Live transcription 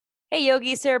Hey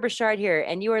Yogi, Sarah Brashard here,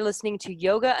 and you are listening to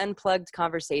Yoga Unplugged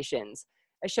Conversations,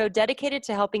 a show dedicated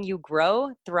to helping you grow,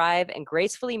 thrive, and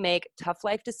gracefully make tough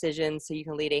life decisions so you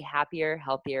can lead a happier,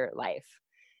 healthier life.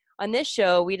 On this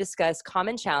show, we discuss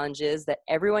common challenges that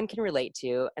everyone can relate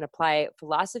to and apply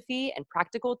philosophy and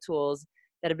practical tools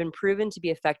that have been proven to be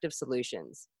effective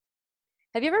solutions.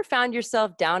 Have you ever found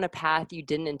yourself down a path you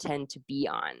didn't intend to be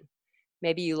on?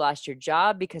 Maybe you lost your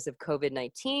job because of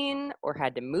COVID-19 or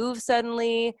had to move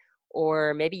suddenly,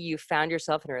 or maybe you found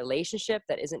yourself in a relationship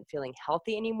that isn't feeling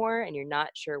healthy anymore and you're not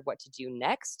sure what to do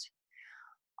next.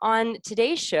 On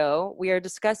today's show, we are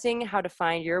discussing how to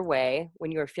find your way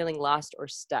when you are feeling lost or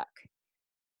stuck.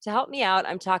 To help me out,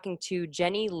 I'm talking to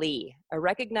Jenny Lee, a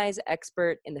recognized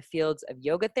expert in the fields of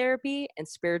yoga therapy and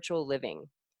spiritual living.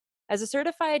 As a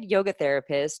certified yoga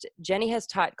therapist, Jenny has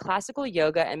taught classical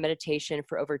yoga and meditation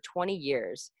for over 20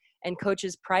 years and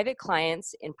coaches private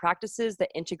clients in practices that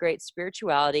integrate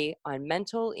spirituality on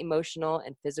mental, emotional,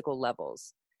 and physical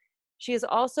levels. She is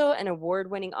also an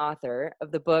award-winning author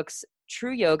of the books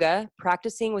True Yoga,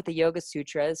 Practicing with the Yoga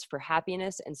Sutras for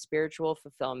Happiness and Spiritual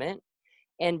Fulfillment,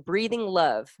 and Breathing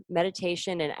Love,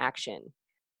 Meditation and Action.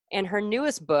 And her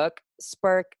newest book,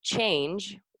 Spark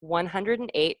Change,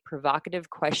 108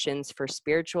 Provocative Questions for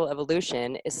Spiritual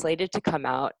Evolution, is slated to come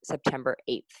out September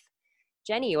 8th.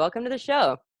 Jenny, welcome to the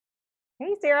show.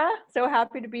 Hey, Sarah. So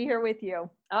happy to be here with you.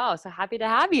 Oh, so happy to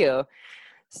have you.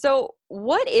 So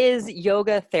what is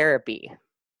yoga therapy?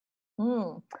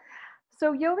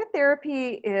 So yoga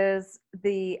therapy is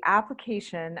the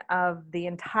application of the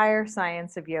entire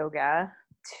science of yoga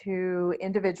to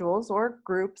individuals or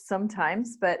groups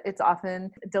sometimes, but it's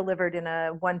often delivered in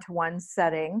a one-to-one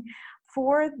setting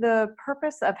for the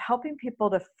purpose of helping people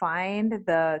to find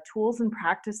the tools and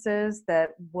practices that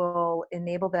will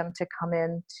enable them to come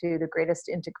into the greatest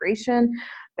integration,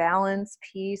 balance,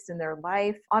 peace in their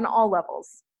life on all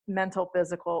levels: mental,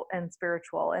 physical, and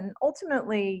spiritual. And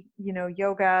ultimately,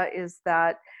 yoga is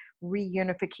that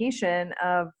reunification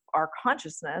of our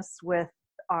consciousness with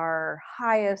our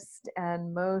highest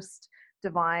and most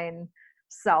divine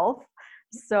self.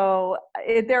 So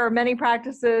there are many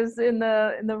practices in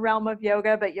the realm of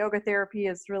yoga, but yoga therapy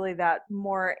is really that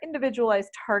more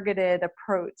individualized, targeted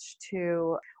approach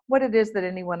to what it is that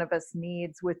any one of us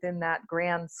needs within that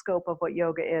grand scope of what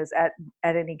yoga is at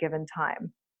any given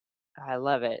time. I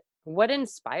love it. What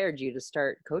inspired you to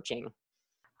start coaching?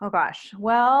 Oh gosh.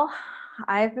 Well,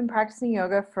 I've been practicing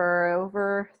yoga for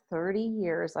over 30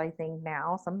 years, I think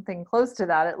now, something close to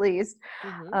that at least.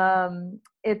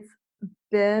 It's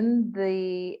been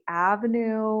the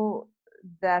avenue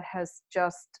that has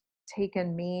just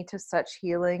taken me to such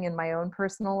healing in my own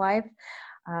personal life.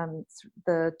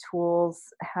 The tools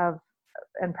have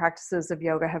and practices of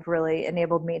yoga have really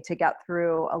enabled me to get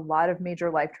through a lot of major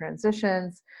life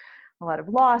transitions, a lot of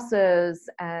losses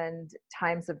and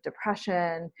times of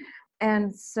depression.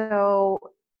 And so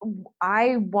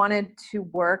I wanted to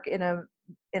work in a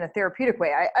therapeutic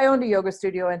way. I owned a yoga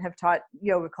studio and have taught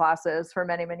yoga classes for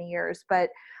many, many years, but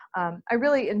I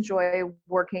really enjoy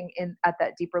working at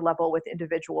that deeper level with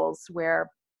individuals where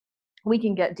we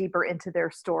can get deeper into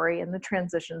their story and the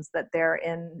transitions that they're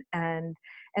in, and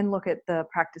look at the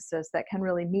practices that can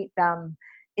really meet them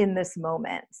in this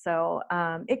moment. So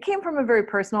it came from a very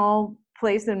personal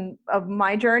place of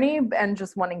my journey and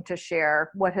just wanting to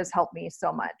share what has helped me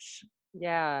so much.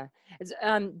 Yeah.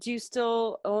 Do you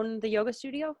still own the yoga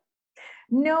studio?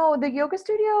 No, the yoga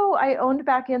studio I owned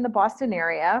back in the Boston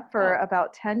area for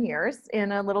about 10 years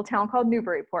in a little town called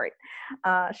Newburyport.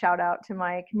 Shout out to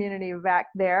my community back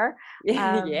there.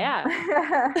 Yeah.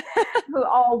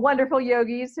 All wonderful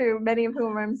yogis, many of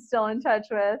whom I'm still in touch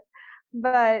with.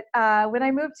 But when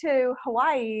I moved to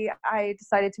Hawaii, I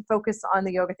decided to focus on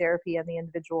the yoga therapy and the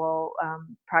individual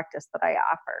practice that I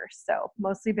offer. So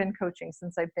mostly been coaching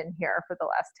since I've been here for the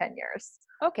last 10 years.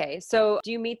 Okay. So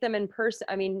do you meet them in person?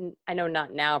 I mean, I know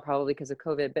not now probably because of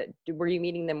COVID, but were you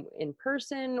meeting them in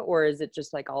person, or is it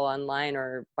just like all online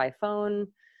or by phone?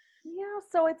 Yeah,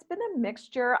 so it's been a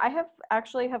mixture. I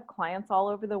actually have clients all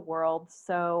over the world.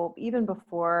 So even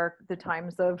before the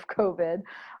times of COVID,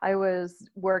 I was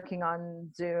working on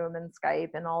Zoom and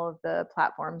Skype and all of the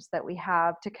platforms that we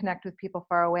have to connect with people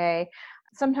far away.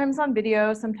 Sometimes on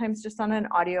video, sometimes just on an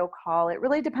audio call. It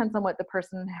really depends on what the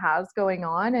person has going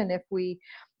on and if we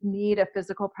need a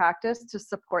physical practice to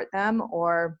support them,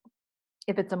 or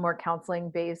if it's a more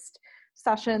counseling based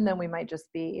session, then we might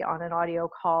just be on an audio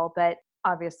call. But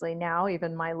obviously now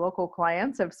even my local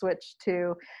clients have switched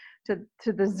to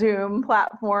the Zoom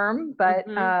platform. But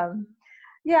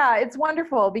Yeah, it's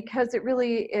wonderful because it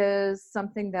really is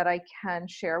something that I can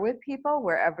share with people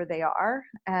wherever they are.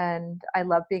 And I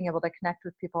love being able to connect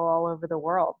with people all over the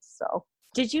world. So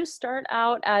Did you start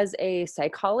out as a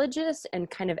psychologist and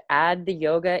kind of add the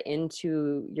yoga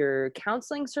into your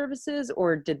counseling services,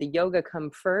 or did the yoga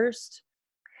come first?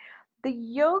 the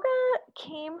yoga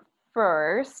came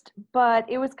first, but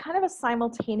it was kind of a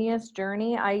simultaneous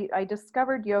journey. I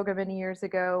discovered yoga many years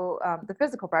ago, the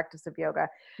physical practice of yoga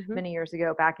Mhm. many years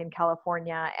ago back in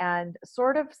California. And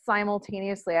sort of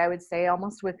simultaneously, I would say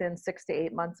almost within 6 to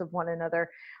 8 months of one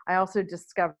another, I also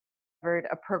discovered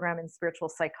a program in spiritual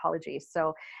psychology.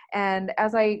 So, and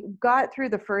as I got through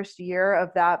the first year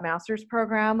of that master's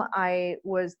program, I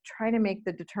was trying to make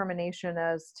the determination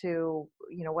as to,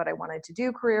 what I wanted to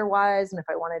do career wise and if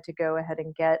I wanted to go ahead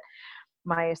and get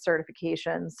my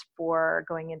certifications for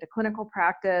going into clinical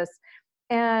practice.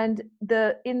 And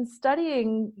the in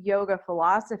studying yoga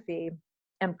philosophy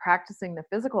and practicing the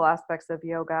physical aspects of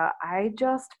yoga, I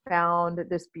just found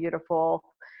this beautiful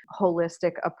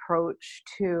holistic approach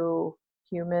to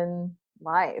human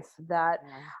life that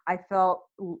Yeah. I felt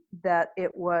that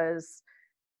it was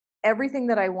everything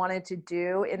that I wanted to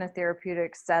do in a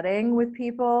therapeutic setting with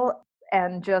people,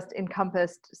 and just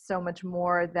encompassed so much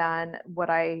more than what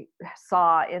I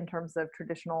saw in terms of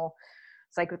traditional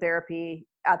psychotherapy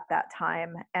at that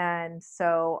time. And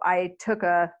so I took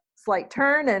a slight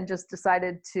turn and just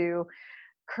decided to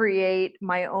create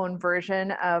my own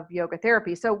version of yoga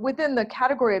therapy. So within the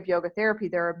category of yoga therapy,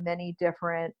 there are many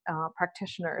different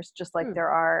practitioners, just like Hmm. there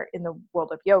are in the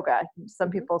world of yoga. Some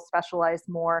Mhm. people specialize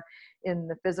more in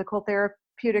the physical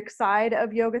therapeutic side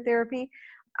of yoga therapy.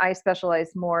 I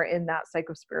specialize more in that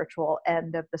psychospiritual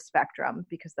end of the spectrum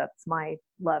because that's my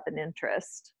love and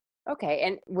interest. Okay.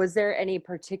 And was there any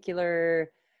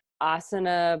particular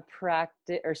asana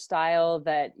practice or style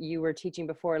that you were teaching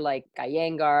before, like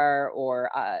Iyengar or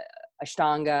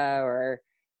Ashtanga or?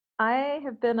 I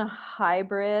have been a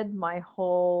hybrid my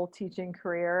whole teaching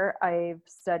career. I've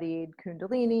studied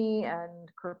Kundalini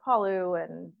and Kripalu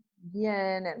and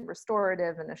Yin and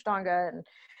restorative and Ashtanga and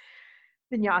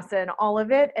Vinyasa and all of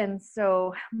it. And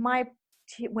so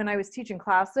when I was teaching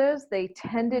classes, they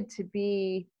tended to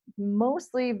be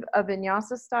mostly a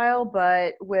Vinyasa style,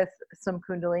 but with some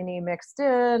Kundalini mixed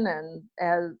in and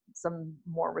as some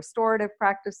more restorative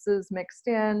practices mixed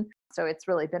in. So it's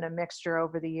really been a mixture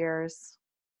over the years.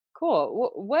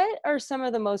 Cool. What are some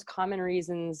of the most common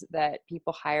reasons that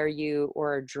people hire you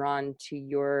or are drawn to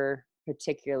your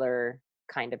particular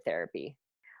kind of therapy?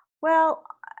 Well,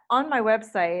 on my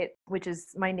website, which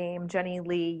is my name,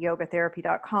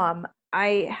 jennyleeyogatherapy.com,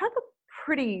 I have a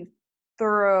pretty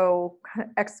thorough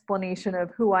explanation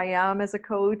of who I am as a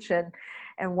coach and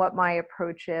what my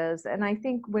approach is. And I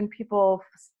think when people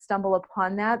stumble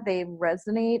upon that, they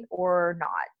resonate or not,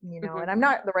 Hmm. and I'm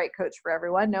not the right coach for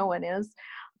everyone, no one is,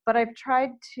 but I've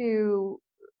tried to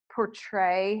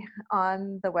portray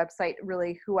on the website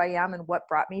really who I am and what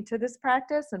brought me to this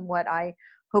practice and what I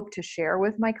hope to share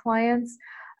with my clients.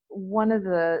 One of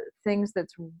the things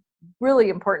that's really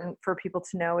important for people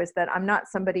to know is that I'm not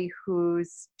somebody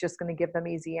who's just going to give them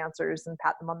easy answers and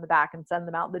pat them on the back and send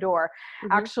them out the door.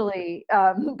 Hmm. Actually,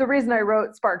 the reason I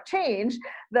wrote Spark Change,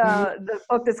 the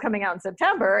book that's coming out in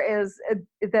September, is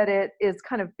that it is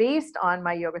kind of based on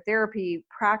my yoga therapy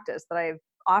practice that I've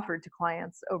offered to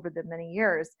clients over the many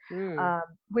years, Mm.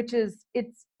 which is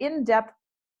it's in-depth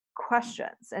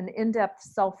questions and in-depth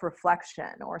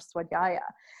self-reflection or swadhyaya,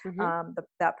 Hmm.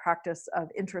 that practice of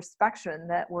introspection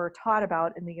that we're taught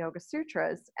about in the Yoga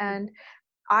Sutras. And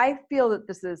I feel that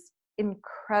this is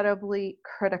incredibly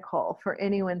critical for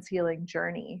anyone's healing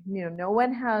journey. No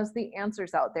one has the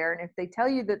answers out there, and if they tell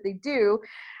you that they do,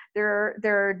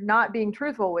 they're not being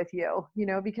truthful with you,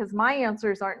 because my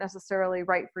answers aren't necessarily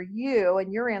right for you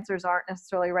and your answers aren't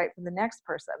necessarily right for the next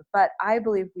person, but I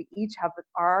believe we each have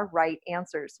our right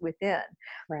answers within.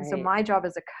 And so Right. my job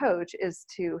as a coach is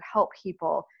to help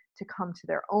people to come to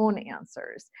their own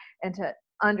answers and to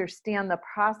understand the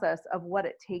process of what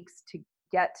it takes to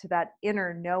get to that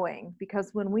inner knowing,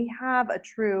 because when we have a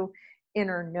true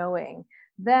inner knowing,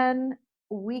 then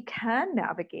we can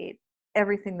navigate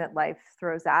everything that life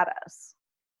throws at us.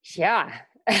 Yeah.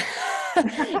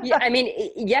 Yeah, I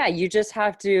mean, yeah, you just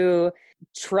have to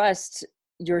trust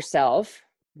yourself.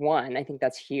 One, I think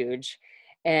that's huge.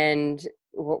 And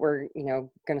what we're, going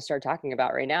to start talking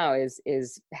about right now is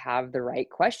have the right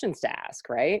questions to ask,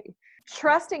 right?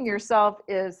 Trusting yourself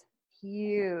is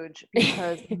huge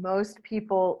because most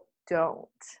people don't.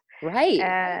 Right.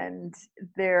 And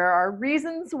there are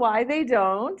reasons why they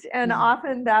don't. And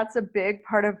often that's a big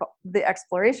part of the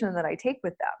exploration that I take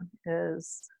with them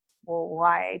is well,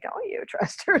 why don't you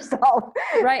trust yourself?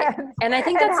 Right. And I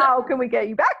think that's how can we get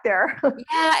you back there?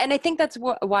 Yeah. And I think that's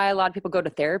why a lot of people go to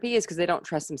therapy, is because they don't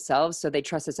trust themselves. So they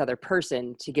trust this other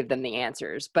person to give them the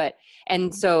answers.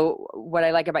 And so what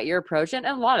I like about your approach, and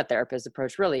a lot of therapists'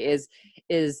 approach really, is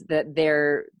that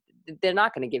they're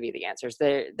not going to give you the answers.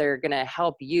 They're going to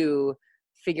help you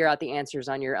figure out the answers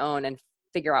on your own and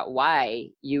figure out why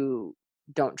you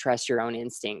don't trust your own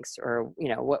instincts, or,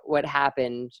 what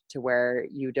happened to where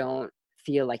you don't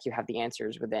feel like you have the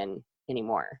answers within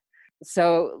anymore.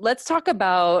 So let's talk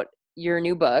about your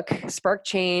new book, Spark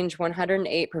Change: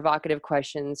 108 Provocative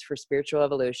Questions for Spiritual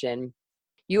Evolution.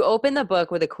 You open the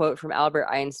book with a quote from Albert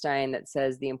Einstein that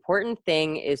says, "The important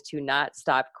thing is to not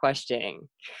stop questioning."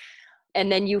 And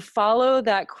then you follow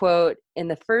that quote in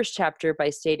the first chapter by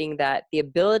stating that the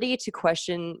ability to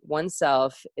question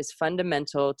oneself is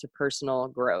fundamental to personal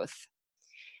growth.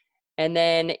 And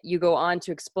then you go on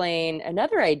to explain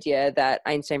another idea that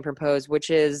Einstein proposed, which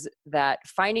is that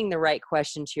finding the right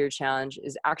question to your challenge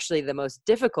is actually the most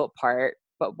difficult part.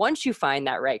 But once you find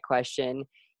that right question,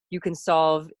 you can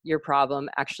solve your problem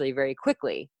actually very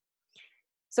quickly.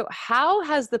 So how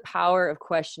has the power of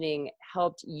questioning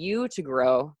helped you to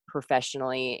grow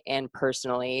professionally and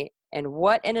personally? And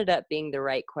what ended up being the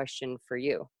right question for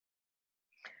you?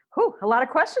 Whew, a lot of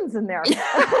questions in there.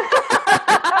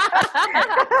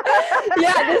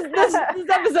 Yeah, this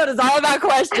episode is all about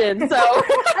questions. So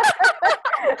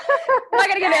we're not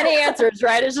going to give any answers,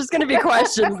 right? It's just going to be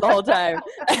questions the whole time.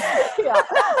 Yeah.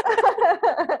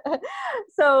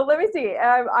 So let me see.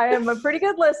 I am a pretty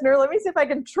good listener. Let me see if I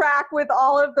can track with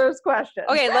all of those questions.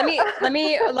 Okay, let me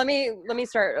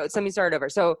start. Let me start over.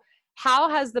 So, how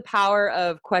has the power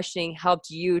of questioning helped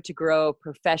you to grow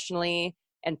professionally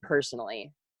and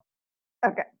personally?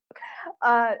 Okay.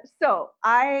 So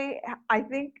I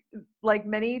think, like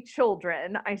many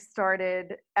children, I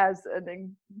started as a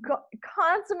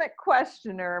consummate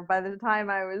questioner by the time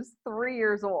I was 3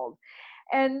 years old.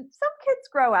 And some kids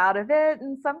grow out of it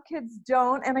and some kids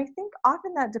don't. And I think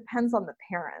often that depends on the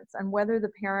parents and whether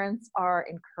the parents are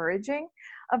encouraging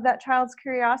of that child's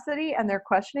curiosity and their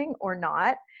questioning or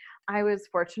not. I was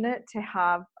fortunate to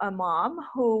have a mom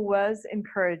who was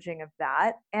encouraging of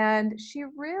that. And she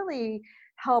really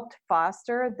helped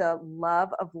foster the love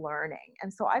of learning.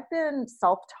 And so I've been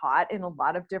self-taught in a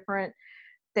lot of different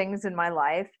things in my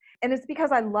life. And it's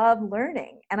because I love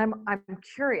learning and I'm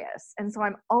curious. And so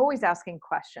I'm always asking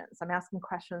questions. I'm asking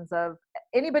questions of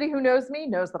anybody who knows me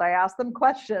knows that I ask them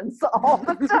questions all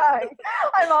the time.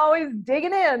 I'm always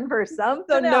digging in for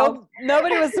something else.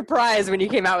 Nobody was surprised when you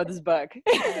came out with this book.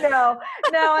 No,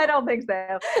 I don't think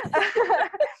so.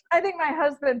 I think my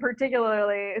husband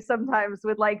particularly sometimes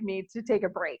would like me to take a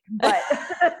break, but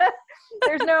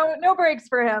there's no breaks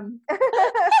for him.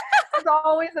 There's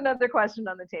always another question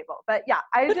on the table. But yeah,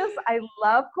 I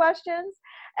love questions.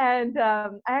 And I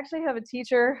actually have a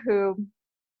teacher who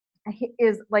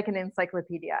is like an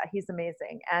encyclopedia. He's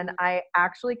amazing. And I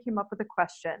actually came up with a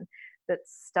question that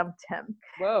stumped him.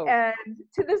 Whoa. And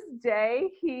to this day,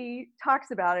 he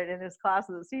talks about it in his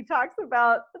classes. He talks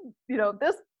about,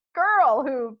 this girl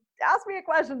who asked me a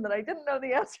question that I didn't know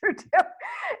the answer to.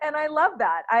 And I love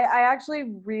that. I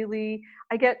actually really,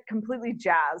 I get completely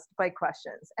jazzed by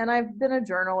questions. And I've been a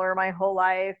journaler my whole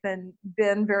life and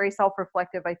been very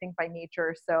self-reflective, I think, by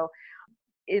nature. So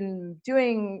in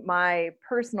doing my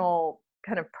personal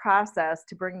kind of process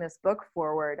to bring this book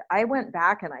forward, I went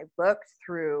back and I looked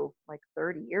through like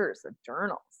 30 years of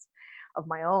journals of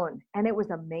my own. And it was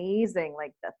amazing,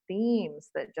 like the themes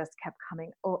that just kept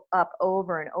coming up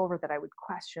over and over that I would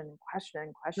question and question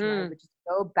and question. I would just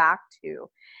go back to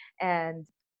and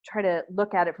try to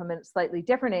look at it from a slightly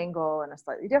different angle and a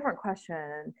slightly different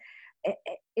question. And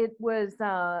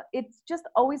it's just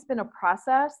always been a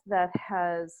process that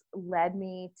has led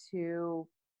me to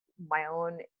my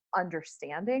own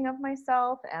understanding of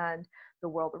myself and the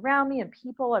world around me and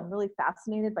people. I'm really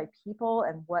fascinated by people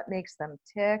and what makes them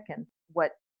tick and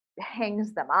what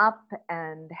hangs them up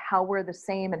and how we're the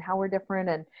same and how we're different.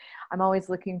 And I'm always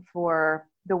looking for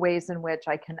the ways in which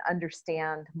I can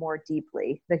understand more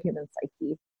deeply the human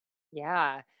psyche.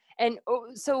 Yeah. And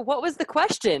so what was the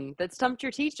question that stumped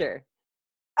your teacher?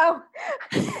 Oh,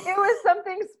 it was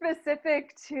something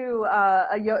specific to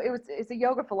it's a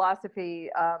yoga philosophy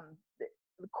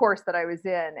course that I was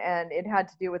in, and it had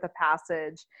to do with a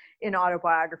passage in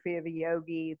Autobiography of a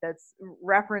Yogi that's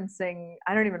referencing,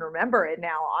 I don't even remember it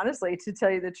now, honestly, to tell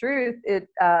you the truth,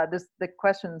 the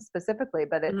question specifically,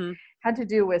 but it had to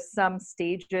do with some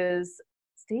stages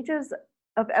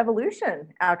of evolution,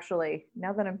 actually,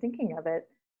 now that I'm thinking of it.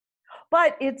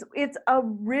 But it's a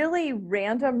really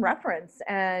random reference,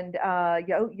 and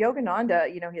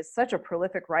Yogananda, he is such a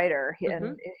prolific writer, Mm-hmm.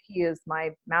 and he is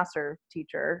my master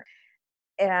teacher.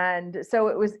 And so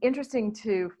it was interesting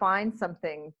to find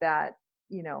something that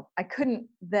I couldn't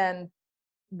then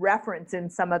reference in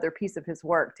some other piece of his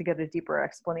work to get a deeper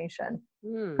explanation.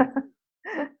 Mm.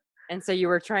 And so you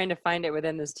were trying to find it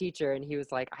within this teacher, and he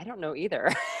was like, I don't know either.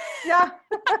 Yeah.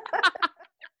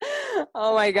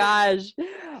 Oh my gosh.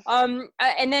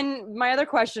 And then my other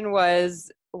question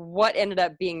was, what ended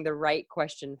up being the right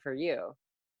question for you?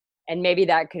 And maybe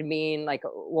that could mean like,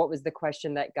 what was the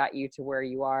question that got you to where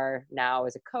you are now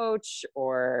as a coach,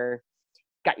 or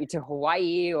got you to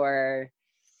Hawaii, or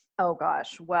Oh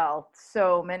gosh, well,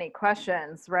 so many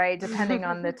questions, right? Depending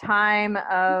on the time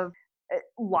of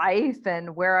life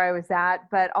and where I was at.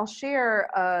 But I'll share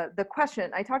the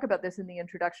question. I talk about this in the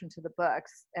introduction to the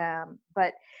books.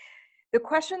 But the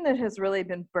question that has really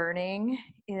been burning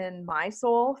in my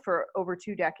soul for over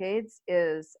 2 decades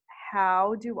is,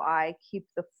 how do I keep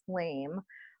the flame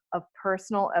of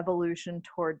personal evolution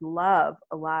toward love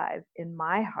alive in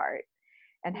my heart?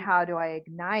 And how do I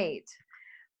ignite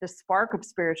the spark of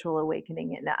spiritual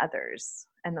awakening in others?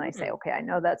 And then I say, okay, I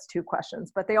know that's two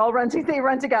questions, but they run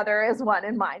together as one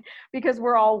in mine, because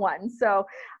we're all one. So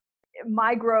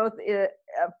my growth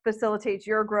facilitates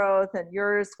your growth, and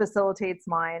yours facilitates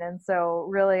mine. And so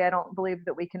really, I don't believe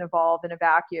that we can evolve in a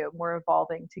vacuum. We're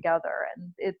evolving together.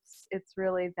 And it's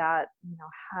really that,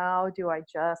 how do I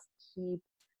just keep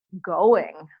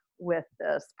going with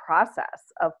this process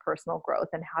of personal growth,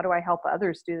 and how do I help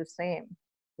others do the same?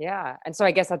 yeah. And so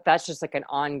I guess that's just like an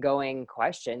ongoing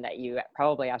question that you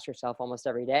probably ask yourself almost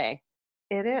every day.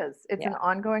 It is. It's Yeah. an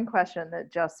ongoing question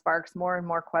that just sparks more and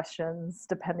more questions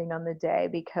depending on the day,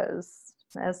 because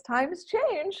as times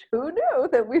change, who knew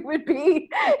that we would be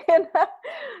in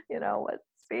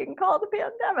what's being called a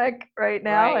pandemic right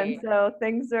now? And Right. so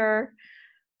things are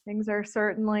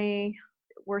certainly,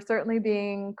 we're certainly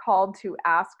being called to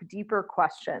ask deeper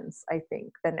questions, I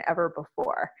think, than ever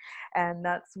before. And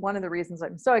that's one of the reasons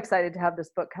I'm so excited to have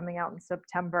this book coming out in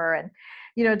September. And,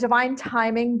 divine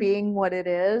timing being what it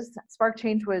is, Spark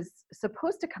Change was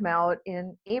supposed to come out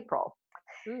in April.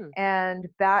 Mm. And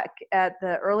back at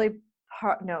the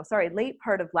late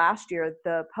part of last year,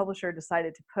 the publisher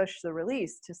decided to push the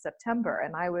release to September.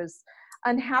 And I was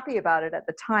unhappy about it at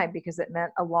the time, because it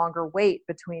meant a longer wait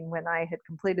between when I had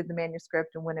completed the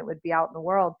manuscript and when it would be out in the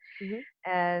world. Mm-hmm.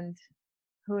 And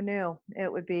who knew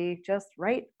it would be just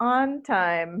right on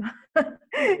time in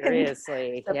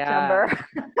Seriously. Yeah. September.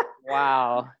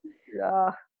 Wow.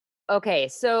 Yeah. Okay.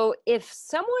 So if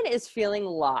someone is feeling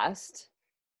lost,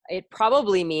 it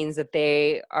probably means that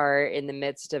they are in the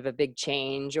midst of a big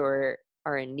change or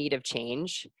are in need of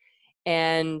change.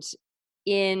 And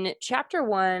in chapter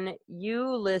 1,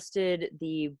 you listed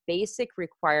the basic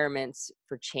requirements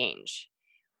for change.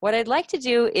 What I'd like to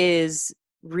do is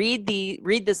read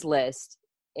this list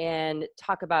and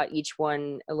talk about each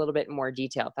one a little bit more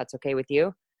detail, if that's okay with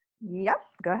you. Yep.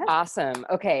 Go ahead. Awesome.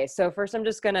 Okay, so first I'm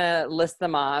just going to list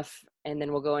them off, and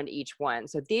then we'll go into each one.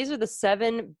 So these are the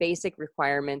 7 basic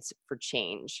requirements for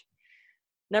change.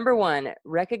 Number 1,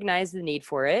 recognize the need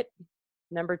for it.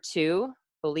 Number 2,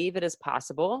 believe it is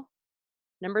possible.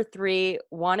 Number 3,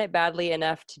 want it badly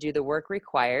enough to do the work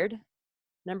required.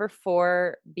 Number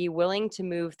 4, be willing to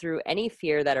move through any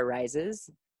fear that arises.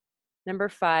 Number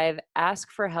 5,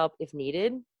 ask for help if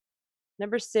needed.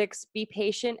 Number 6, be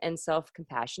patient and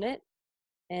self-compassionate.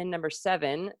 And number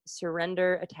 7,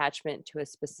 surrender attachment to a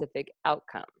specific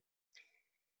outcome.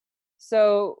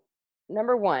 So,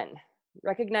 number 1,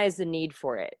 recognize the need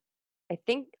for it. I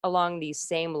think along these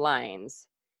same lines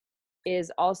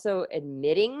is also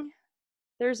admitting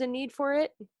there's a need for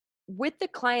it. With the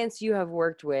clients you have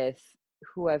worked with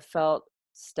who have felt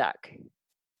stuck,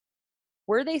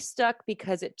 were they stuck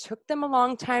because it took them a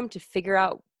long time to figure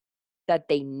out that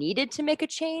they needed to make a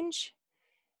change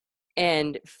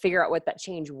and figure out what that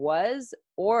change was?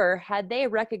 Or had they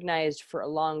recognized for a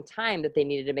long time that they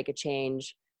needed to make a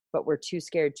change, but were too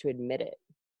scared to admit it?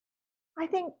 I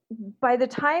think by the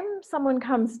time someone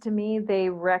comes to me, they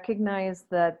recognize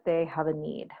that they have a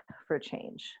need for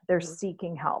change. They're Mhm.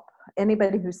 seeking help.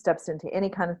 Anybody who steps into any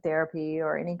kind of therapy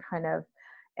or any kind of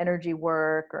energy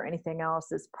work or anything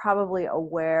else is probably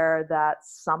aware that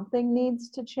something needs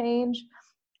to change.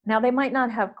 Now, they might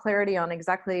not have clarity on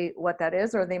exactly what that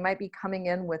is, or they might be coming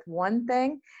in with one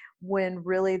thing when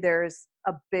really there's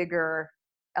a bigger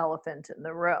elephant in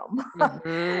the room.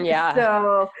 Mhm, yeah.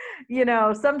 So,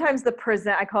 sometimes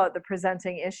I call it the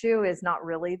presenting issue, is not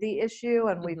really the issue.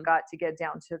 And we've Mhm. got to get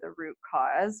down to the root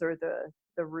cause, or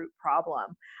the root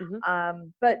problem.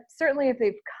 Mhm. But certainly if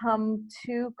they've come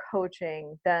to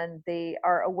coaching, then they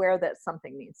are aware that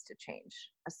something needs to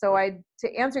change. So Yeah.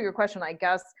 to answer your question, I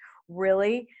guess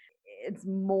really it's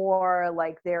more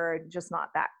like they're just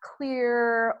not that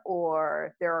clear,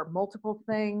 or there are multiple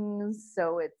things.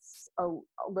 So it's a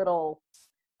little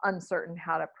uncertain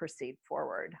how to proceed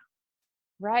forward.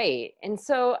 Right. And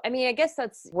so, I mean, I guess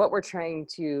that's what we're trying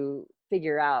to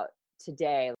figure out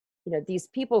today. These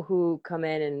people who come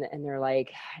in and they're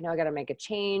like, I know I got to make a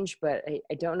change, but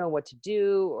I don't know what to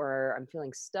do, or I'm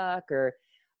feeling stuck, or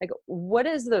like, what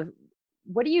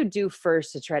do you do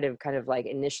first to try to kind of like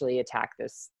initially attack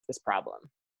this problem?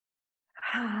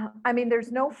 I mean,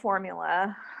 there's no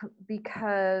formula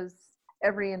because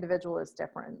every individual is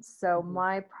different. So Mhm.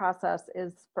 my process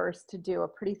is first to do a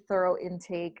pretty thorough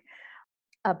intake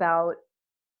about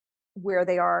where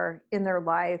they are in their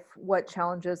life, what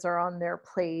challenges are on their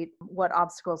plate, what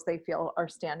obstacles they feel are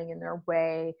standing in their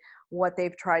way, what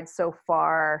they've tried so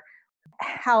far,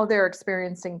 how they're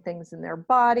experiencing things in their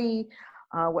body,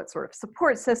 what sort of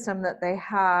support system that they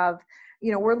have.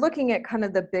 We're looking at kind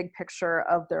of the big picture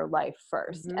of their life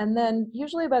first. Mhm. And then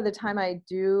usually by the time I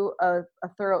do a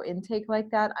thorough intake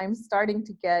like that, I'm starting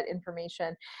to get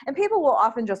information. And people will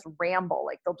often just ramble,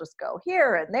 like they'll just go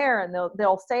here and there, and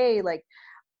they'll say like,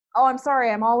 oh, I'm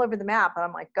sorry, I'm all over the map. And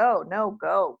I'm like, go, no,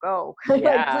 go. Like,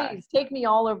 Yeah. please take me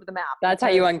all over the map, That's how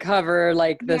you because uncover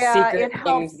like the yeah, secret it things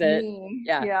helps that, me,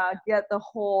 yeah. yeah, get the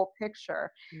whole picture.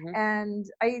 Mhm. And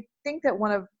I think that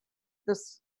one of the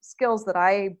skills that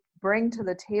I bring to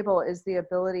the table is the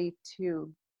ability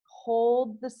to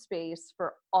hold the space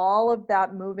for all of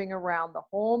that moving around the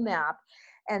whole map,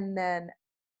 and then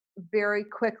very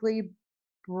quickly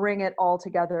bring it all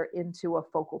together into a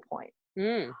focal point.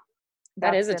 Mm,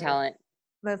 that That's is a been talent.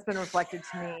 that's been reflected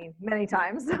to me many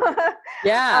times.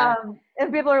 Yeah.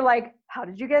 And people are like, how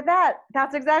did you get that?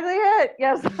 That's exactly it.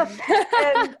 Yes.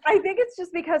 And I think it's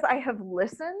just because I have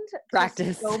listened to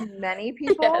Practice. so many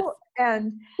Yes. people.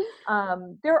 And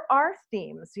there are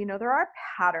themes, there are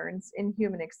patterns in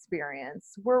human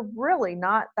experience. We're really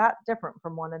not that different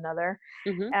from one another.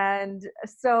 Mhm. And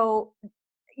so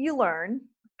you learn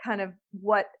kind of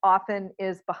what often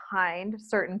is behind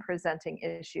certain presenting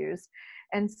issues.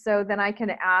 And so then I can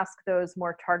ask those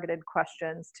more targeted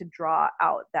questions to draw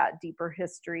out that deeper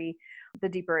history, the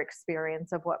deeper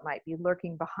experience of what might be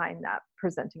lurking behind that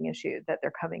presenting issue that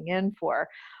they're coming in for.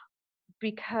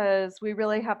 Because we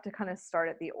really have to kind of start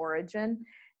at the origin.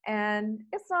 And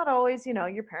it's not always,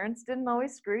 your parents didn't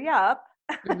always screw you up.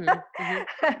 Mhm.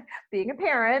 Mhm. Being a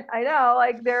parent, I know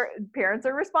like their parents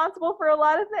are responsible for a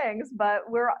lot of things, but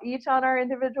we're each on our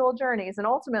individual journeys. And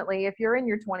ultimately, if you're in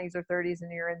your 20s or 30s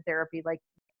and you're in therapy, like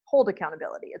hold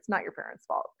accountability. It's not your parents'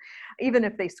 fault, even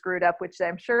if they screwed up, which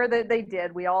I'm sure that they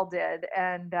did. We all did.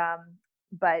 And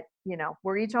but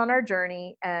we're each on our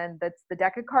journey, and that's the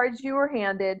deck of cards you were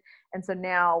handed. And so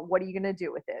now what are you going to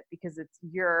do with it? Because it's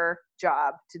your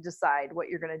job to decide what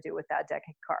you're going to do with that deck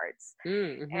of cards.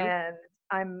 Mm, mhm. And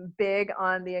I'm big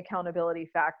on the accountability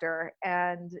factor.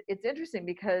 And it's interesting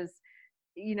because,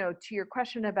 to your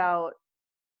question about,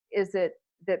 is it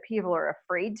that people are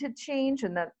afraid to change?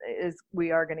 And that is,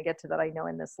 we are going to get to that, I know,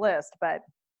 in this list, but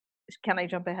can I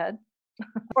jump ahead?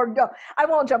 Or no, I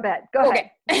won't jump ahead. Go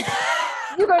ahead. Okay.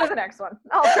 You go to the next one.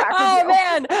 I'll track with Oh you.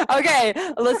 man.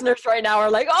 Okay. Listeners right now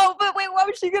are like, oh, but wait, what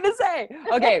was she gonna say?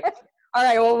 Okay. All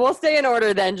right. Well, we'll stay in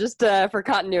order then, just for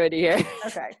continuity here.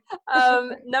 Okay.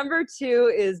 Number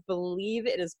 2 is believe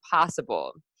it is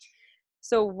possible.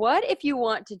 So, what if you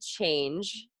want to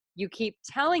change? You keep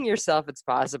telling yourself it's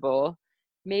possible.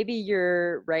 Maybe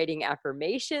you're writing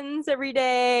affirmations every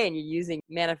day and you're using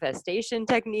manifestation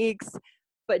techniques,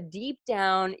 but deep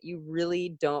down, you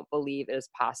really don't believe it is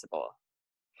possible.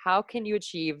 How can you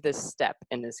achieve this step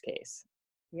in this case?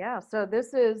 Yeah. So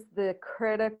this is the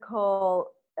critical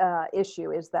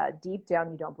issue, is that deep down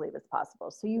you don't believe it's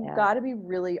possible. So you've Yeah. got to be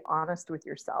really honest with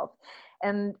yourself.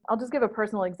 And I'll just give a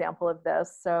personal example of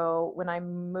this. So when I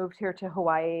moved here to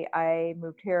Hawaii, I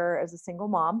moved here as a single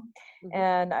mom, Mhm.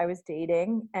 and I was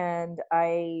dating, and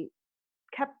I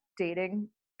kept dating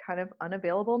kind of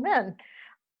unavailable men.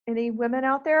 Any women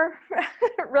out there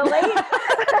relate?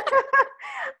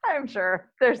 I'm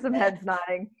sure there's some heads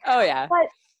nodding. Oh, yeah. But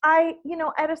I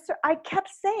kept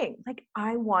saying, like,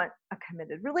 I want a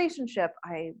committed relationship.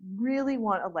 I really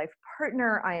want a life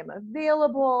partner. I am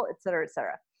available, et cetera, et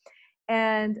cetera.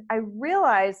 And I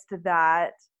realized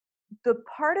that the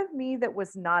part of me that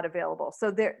was not available.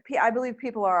 So I believe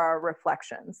people are our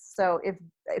reflections. So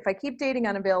if I keep dating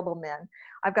unavailable men,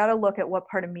 I've got to look at what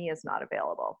part of me is not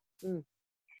available. Mm.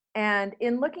 And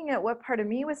in looking at what part of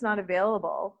me was not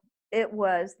available, it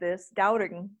was this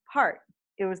doubting part.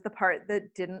 It was the part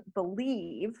that didn't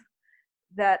believe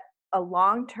that a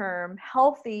long-term,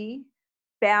 healthy,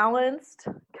 balanced,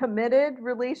 committed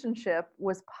relationship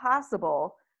was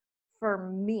possible for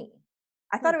me.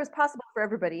 I thought it was possible for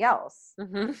everybody else.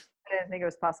 Mm-hmm. I didn't think it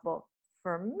was possible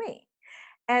for me.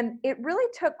 And it really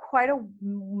took quite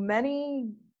many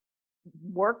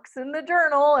works in the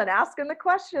journal and asking the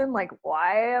question, like,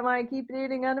 why am I keep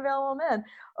dating unavailable men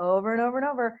over and over and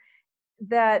over,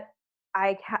 that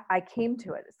I came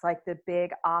to it. It's like the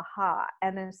big aha.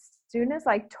 And as soon as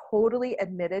I totally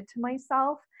admitted to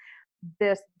myself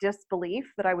this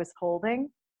disbelief that I was holding,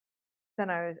 then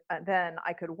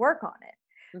I could work on it.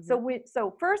 Mm-hmm.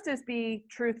 So first is be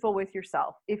truthful with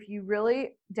yourself. If you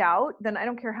really doubt, then I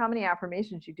don't care how many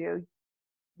affirmations you do,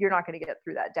 you're not going to get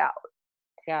through that doubt.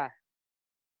 Yeah.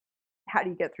 How do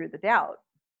you get through the doubt?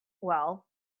 Well,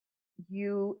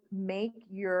 you make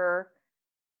your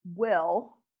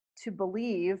will to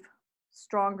believe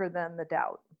stronger than the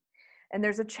doubt. And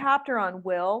there's a chapter on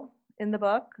will in the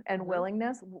book, and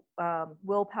willingness,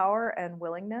 willpower and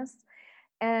willingness.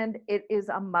 And it is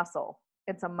a muscle.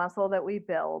 It's a muscle that we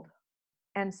build.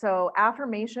 And so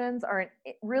affirmations are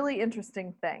a really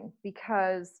interesting thing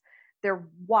because they're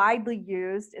widely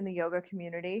used in the yoga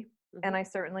community. And I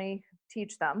certainly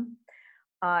teach them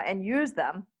and use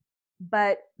them,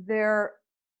 but they're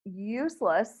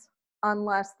useless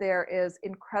unless there is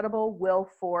incredible will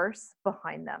force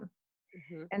behind them.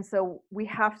 Mm-hmm. And so we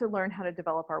have to learn how to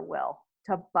develop our will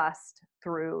to bust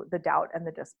through the doubt and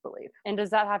the disbelief. And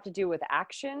does that have to do with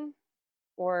action,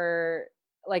 or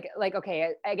like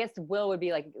okay, I guess will would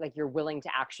be like you're willing to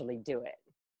actually do it.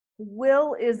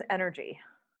 Will is energy.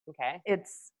 Okay.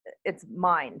 It's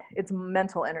mind. It's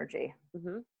mental energy.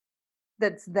 Mm-hmm.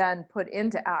 That's then put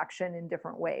into action in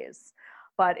different ways,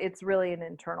 but it's really an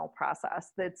internal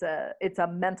process. It's a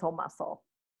mental muscle.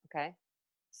 Okay.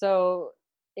 So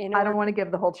I don't want to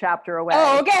give the whole chapter away.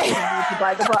 Oh, okay. You need to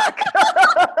buy the book.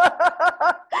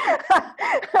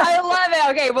 I love it.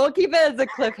 Okay, we'll keep it as a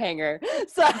cliffhanger.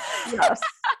 So yes.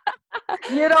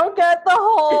 You don't get the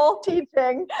whole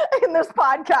teaching in this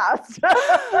podcast.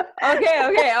 Okay.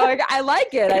 Oh, I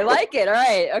like it. All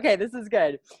right. Okay, this is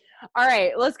good. All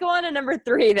right, let's go on to number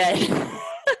 3 then.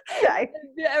 Okay.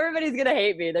 Everybody's gonna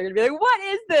hate me. They're gonna be like, "What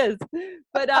is this?"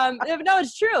 But no,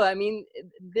 it's true. I mean,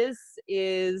 this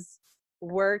is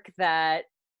work that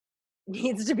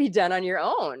needs to be done on your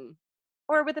own,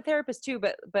 or with a therapist too.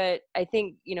 But I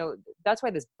think that's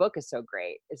why this book is so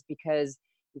great. Is because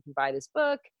you can buy this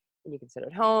book and you can sit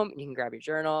at home and you can grab your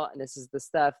journal, and this is the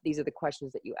stuff. These are the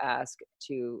questions that you ask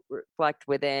to reflect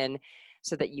within,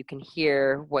 so that you can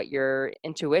hear what your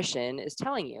intuition is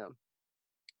telling you.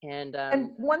 And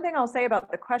one thing I'll say about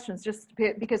the questions, just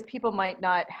because people might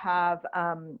not have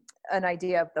an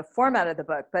idea of the format of the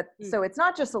book, but so it's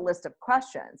not just a list of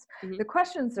questions. Mm-hmm. The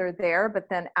questions are there, but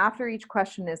then after each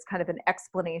question is kind of an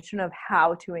explanation of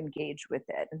how to engage with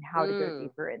it and how to go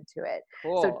deeper into it.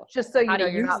 Cool. So just so you know,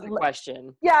 you're not the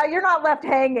question. Yeah, you're not left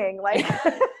hanging like.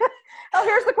 Oh,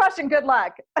 here's the question. Good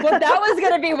luck. Well, that was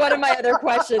going to be one of my other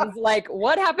questions. Like,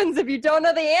 what happens if you don't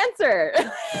know the answer?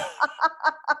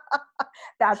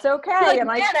 That's okay. Like,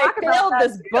 and I failed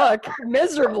this book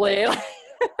miserably.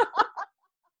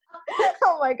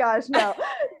 Oh my gosh, no.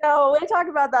 We talk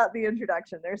about that in the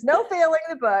introduction. There's no failing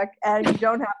the book, and you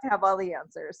don't have to have all the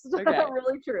answers. Okay.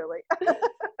 Really, truly.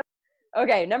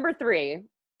 Okay, number 3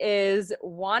 is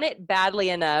want it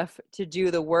badly enough to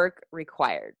do the work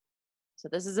required. So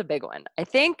this is a big one. I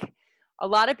think a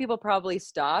lot of people probably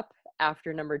stop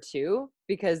after number 2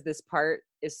 because this part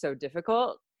is so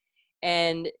difficult.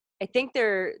 And I think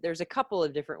there's a couple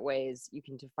of different ways you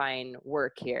can define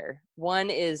work here.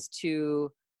 One is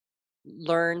to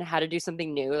learn how to do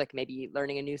something new, like maybe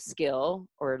learning a new skill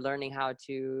or learning how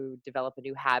to develop a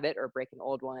new habit or break an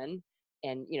old one.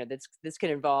 And this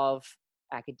can involve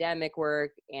academic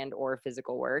work and or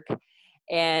physical work.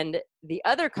 And the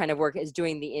other kind of work is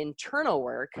doing the internal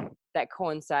work that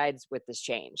coincides with this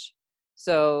change.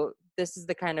 So this is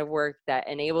the kind of work that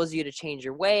enables you to change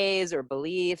your ways or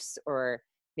beliefs, or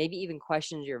maybe even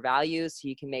questions your values, so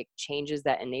you can make changes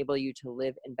that enable you to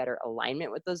live in better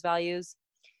alignment with those values.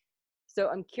 So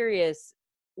I'm curious,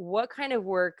 what kind of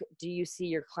work do you see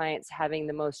your clients having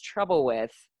the most trouble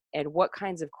with, and what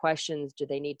kinds of questions do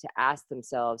they need to ask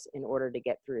themselves in order to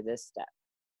get through this step?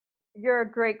 You're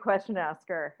a great question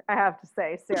asker, I have to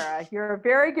say, Sarah. You're a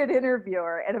very good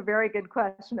interviewer and a very good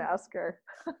question asker.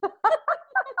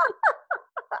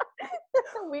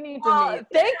 We need to meet.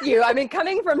 Thank you. I mean,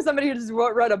 coming from somebody who just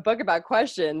wrote a book about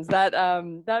questions, that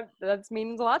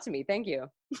means a lot to me. Thank you.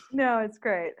 No, it's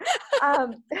great.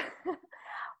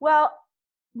 Well,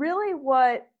 really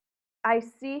what I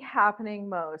see happening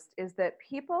most is that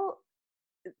people,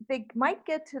 they might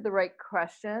get to the right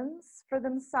questions for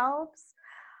themselves,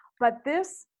 but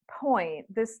this point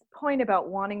about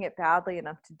wanting it badly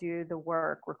enough to do the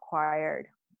work required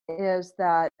is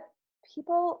that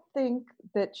people think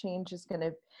that change is going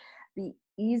to be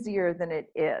easier than it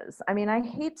is. I mean, I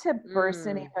hate to burst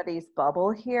Mm, anybody's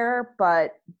bubble here,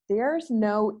 but there's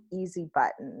no easy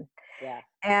button. yeah.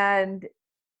 And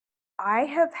I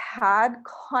have had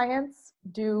clients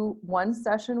do one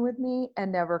session with me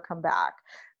and never come back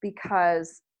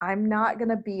because I'm not going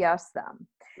to BS them.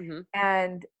 Hmm.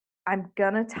 And I'm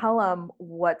going to tell them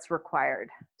what's required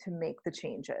to make the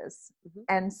changes. Hmm.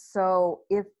 And so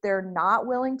if they're not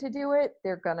willing to do it,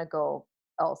 they're going to go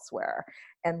elsewhere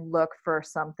and look for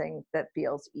something that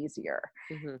feels easier.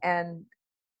 Hmm. And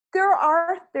there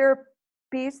are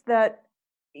therapies that,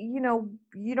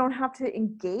 you don't have to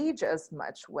engage as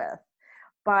much with,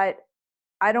 but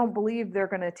I don't believe they're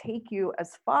going to take you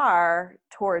as far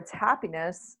towards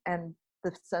happiness and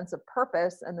the sense of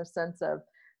purpose and the sense of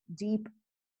deep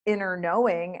inner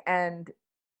knowing and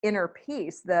inner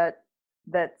peace that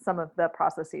some of the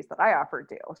processes that I offer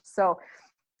do. So,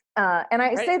 and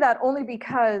I Right. say that only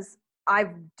because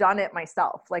I've done it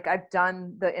myself. Like I've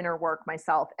done the inner work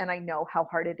myself and I know how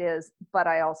hard it is, but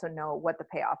I also know what the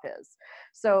payoff is.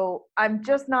 So I'm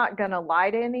just not going to lie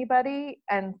to anybody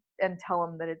and tell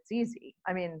them that it's easy.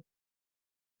 I mean,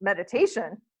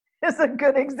 meditation is a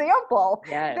good example.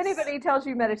 If Yes. anybody tells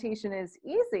you meditation is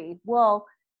easy, well,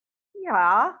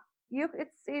 yeah,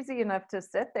 it's easy enough to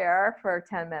sit there for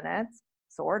 10 minutes,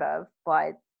 sort of,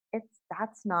 but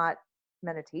that's not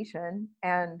meditation.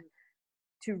 And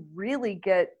to really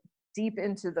get deep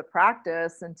into the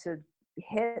practice and to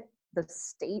hit the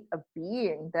state of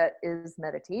being that is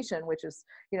meditation, which is,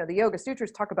 the Yoga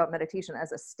Sutras talk about meditation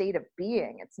as a state of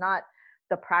being. It's not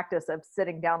the practice of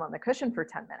sitting down on the cushion for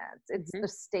 10 minutes. It's Hmm. the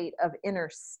state of inner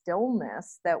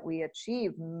stillness that we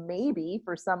achieve maybe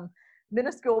for some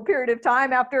minuscule period of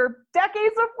time after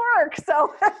decades of work.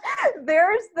 So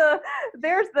there's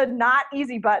the not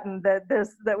easy button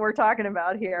that we're talking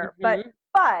about here. But Hmm.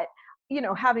 but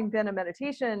having been a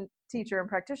meditation teacher and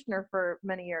practitioner for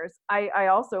many years, I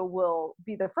also will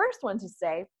be the first one to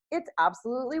say it's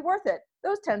absolutely worth it.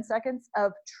 Those 10 seconds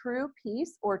of true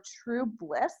peace or true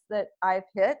bliss that I've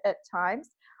hit at times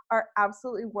are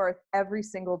absolutely worth every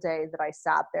single day that I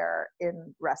sat there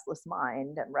in restless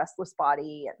mind and restless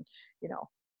body and, you know,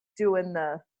 doing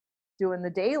the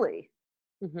daily.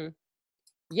 Hmm.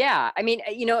 Yeah. I mean,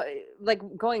 like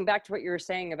going back to what you were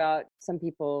saying about some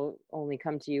people only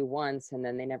come to you once and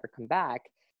then they never come back.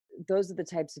 Those are the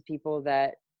types of people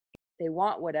that they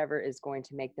want whatever is going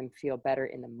to make them feel better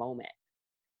in the moment.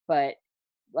 But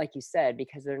like you said,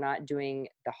 because they're not doing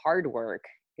the hard work,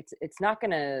 it's not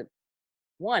gonna,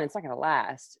 one, it's not gonna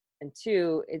last, and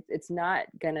two, it's not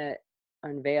gonna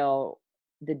unveil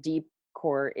the deep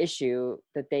core issue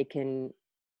that they can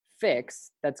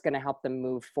fix that's gonna help them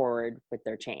move forward with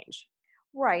their change.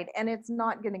 Right. And it's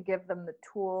not going to give them the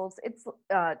tools. It's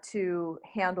to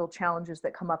handle challenges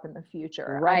that come up in the future.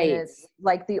 I mean, Right. it's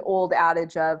like the old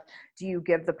adage of, do you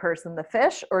give the person the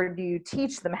fish or do you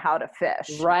teach them how to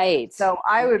fish? Right. So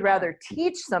I would Yeah. rather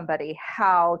teach somebody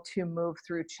how to move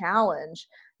through challenge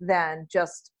than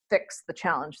just fix the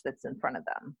challenge that's in front of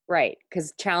them. Right.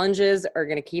 Because challenges are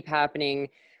going to keep happening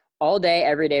all day,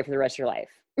 every day for the rest of your life.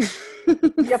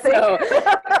 You think? so,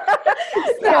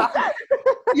 so, Yeah.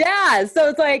 yeah. So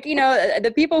it's like,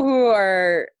 the people who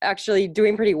are actually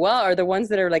doing pretty well are the ones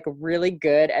that are like really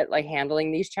good at like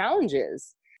handling these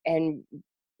challenges. And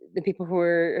the people who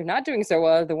are not doing so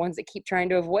well are the ones that keep trying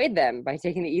to avoid them by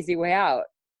taking the easy way out.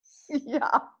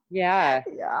 Yeah. Yeah.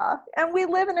 Yeah. And we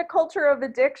live in a culture of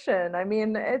addiction. I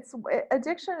mean,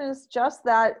 addiction is just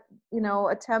that,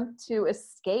 attempt to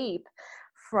escape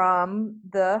from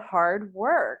the hard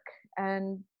work.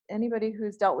 And anybody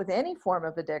who's dealt with any form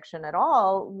of addiction at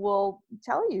all will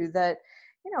tell you that,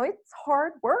 it's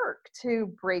hard work to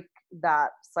break that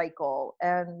cycle.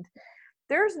 And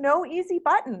there's no easy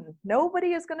button.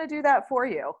 Nobody is going to do that for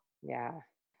you. Yeah.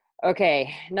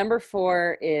 Okay, number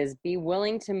 4 is be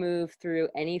willing to move through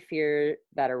any fear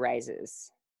that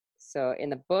arises. So in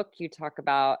the book, you talk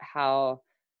about how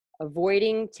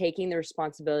avoiding taking the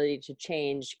responsibility to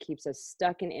change keeps us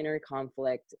stuck in inner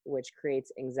conflict, which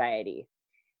creates anxiety.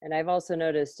 And I've also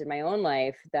noticed in my own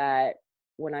life that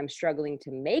when I'm struggling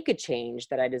to make a change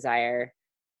that I desire,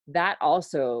 that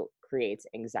also creates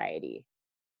anxiety.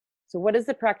 So, what is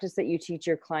the practice that you teach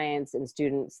your clients and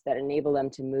students that enable them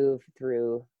to move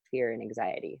through fear and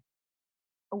anxiety?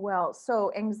 Well,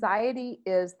 so anxiety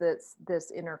is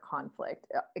this inner conflict.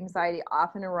 Anxiety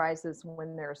often arises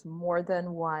when there's more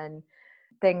than one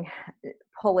thing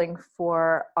pulling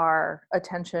for our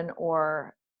attention,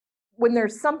 or when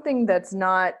there's something that's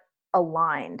not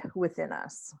aligned within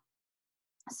us.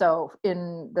 So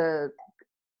in the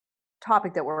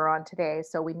topic that we're on today,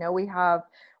 so we know we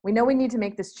need to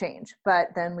make this change, but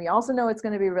then we also know it's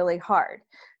going to be really hard.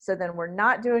 So then we're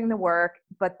not doing the work,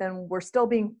 but then we're still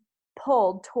being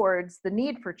pulled towards the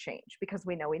need for change because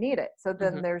we know we need it. So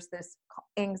then Mm-hmm. there's this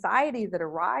anxiety that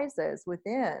arises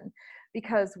within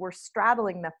because we're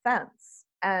straddling the fence,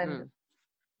 and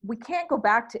we can't go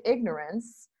back to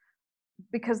ignorance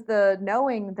because the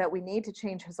knowing that we need to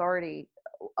change has already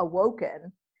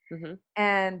awoken, Mm-hmm.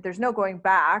 and there's no going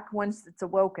back once it's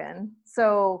awoken.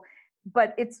 So,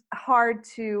 but it's hard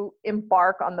to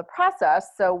embark on the process.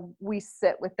 So we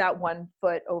sit with that one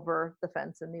foot over the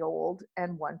fence in the old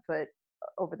and one foot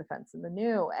over the fence in the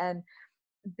new. And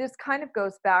this kind of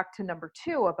goes back to number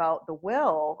two about the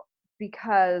will,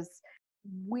 because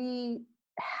we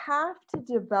have to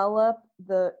develop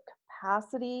the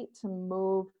capacity to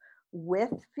move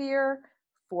with fear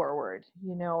forward.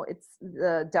 You know, it's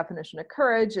the definition of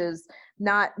courage is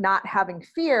not having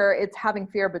fear, it's having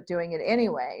fear but doing it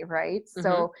anyway, right? Mm-hmm.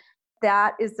 So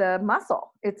that is a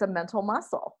muscle. It's a mental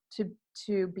muscle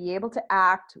to be able to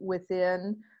act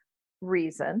within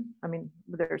reason. I mean,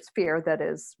 there's fear that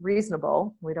is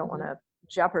reasonable. We don't want Mm-hmm. to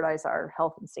jeopardize our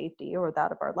health and safety or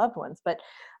that of our loved ones, but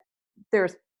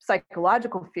there's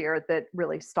psychological fear that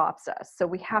really stops us. So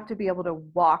we have to be able to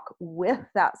walk with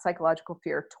that psychological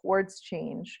fear towards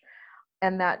change,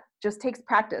 and that just takes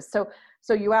practice. So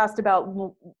you asked about,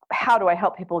 well, how do I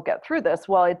help people get through this?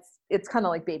 Well, it's kind of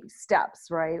like baby steps,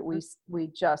 right? We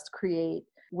just create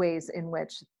ways in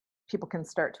which people can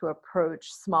start to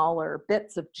approach smaller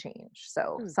bits of change.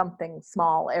 So something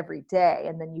small every day,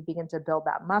 and then you begin to build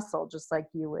that muscle, just like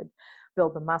you would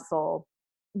build the muscle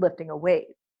lifting a weight.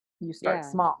 You start Yeah.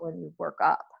 small and you work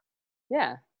up.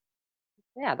 Yeah.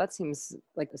 Yeah. That seems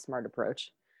like the smart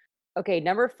approach. Okay.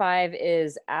 Number 5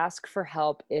 is ask for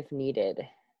help if needed. I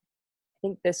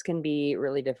think this can be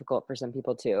really difficult for some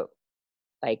people too.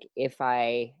 Like, if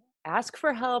I ask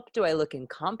for help, do I look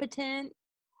incompetent?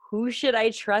 Who should I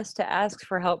trust to ask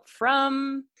for help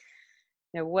from?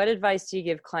 Now, what advice do you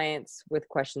give clients with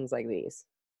questions like these?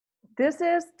 This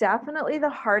is definitely the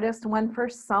hardest one for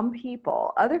some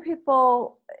people. Other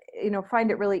people,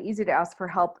 find it really easy to ask for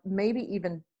help, maybe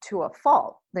even to a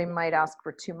fault. They might ask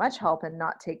for too much help and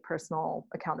not take personal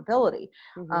accountability.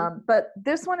 Mm-hmm. But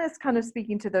this one is kind of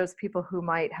speaking to those people who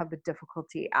might have the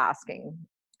difficulty asking.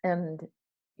 And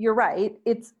you're right.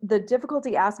 It's the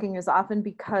difficulty asking is often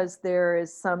because there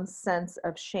is some sense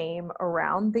of shame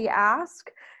around the ask,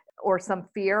 or some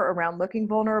fear around looking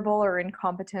vulnerable or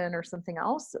incompetent or something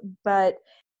else. But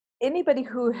anybody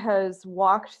who has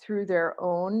walked through their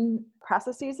own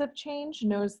processes of change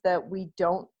knows that we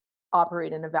don't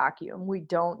operate in a vacuum. We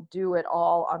don't do it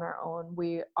all on our own.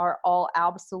 We are all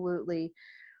absolutely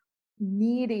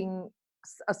needing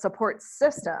a support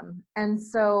system. And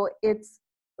so it's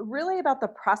really about the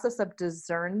process of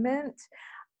discernment,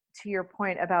 to your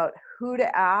point about who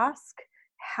to ask,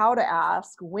 how to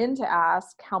ask, when to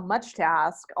ask, how much to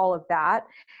ask, all of that.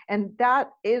 And that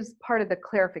is part of the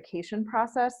clarification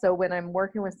process. So when I'm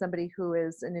working with somebody who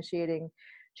is initiating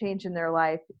change in their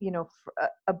life,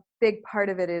 a big part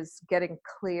of it is getting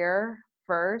clear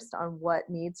first on what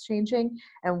needs changing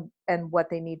and what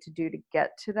they need to do to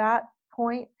get to that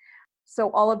point. So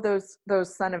all of those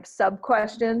kind of sub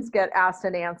questions get asked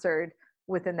and answered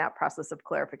within that process of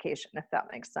clarification, if that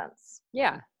makes sense.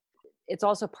 Yeah. It's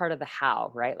also part of the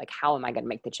how, right? Like, how am I going to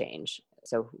make the change?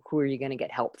 So who are you going to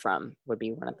get help from would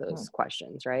be one of those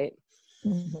questions, right?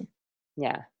 Mm-hmm.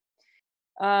 Yeah.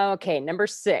 Okay. Number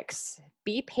 6,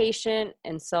 be patient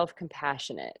and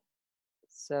self-compassionate.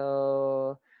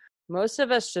 So most of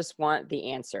us just want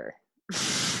the answer,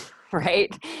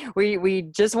 right? We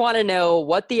just want to know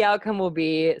what the outcome will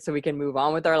be so we can move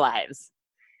on with our lives.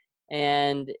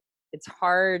 And it's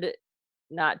hard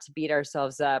not to beat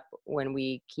ourselves up when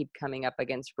we keep coming up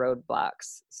against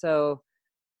roadblocks. So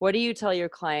what do you tell your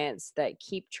clients that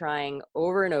keep trying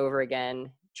over and over again,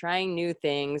 trying new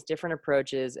things, different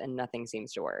approaches, and nothing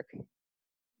seems to work?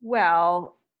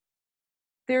 Well,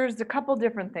 there's a couple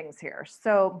different things here.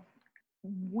 So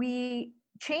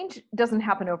change doesn't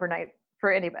happen overnight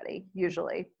for anybody,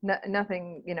 usually.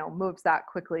 Nothing, moves that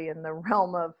quickly in the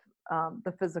realm of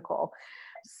the physical.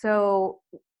 So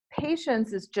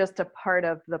patience is just a part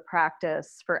of the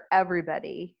practice for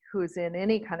everybody who's in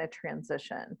any kind of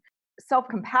transition.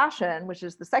 Self-compassion, which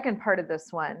is the second part of this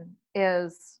one,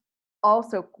 is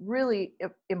also really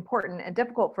important and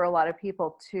difficult for a lot of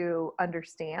people to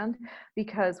understand,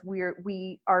 because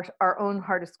we are our own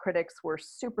hardest critics. We're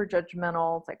super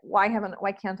judgmental. It's like, why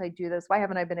can't I do this? Why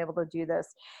haven't I been able to do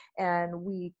this? And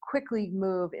we quickly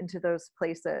move into those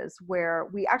places where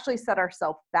we actually set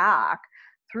ourselves back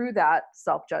through that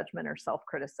self-judgment or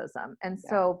self-criticism. And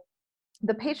so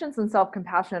the patience and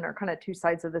self-compassion are kind of two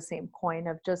sides of the same coin,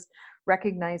 of just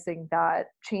recognizing that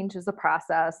change is a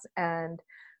process and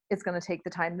it's going to take the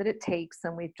time that it takes,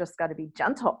 and we've just got to be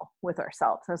gentle with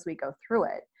ourselves as we go through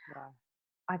it. Yeah.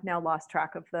 I've now lost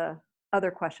track of the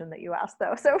other question that you asked,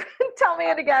 though, so tell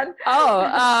me it again.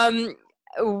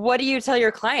 What do you tell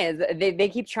your clients? They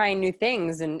keep trying new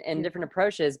things and different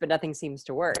approaches, but nothing seems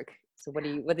to work. So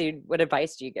what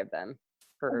advice do you give them?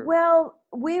 Well,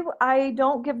 I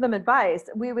don't give them advice.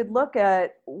 We would look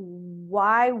at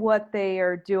why what they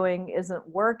are doing isn't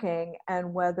working,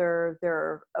 and whether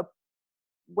their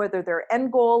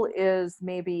end goal is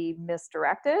maybe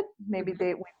misdirected. Maybe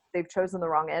they've chosen the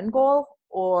wrong end goal,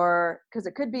 or because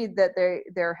it could be that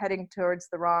they're heading towards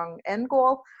the wrong end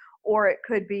goal, or it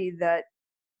could be that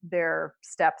their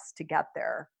steps to get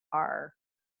there are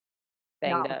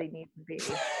not what they need to be.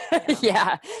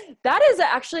 Yeah, that is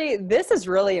actually, this is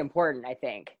really important, I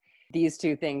think, these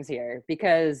two things here,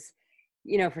 because,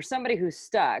 for somebody who's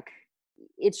stuck,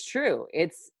 it's true.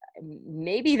 It's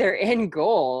maybe their end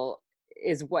goal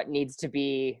is what needs to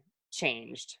be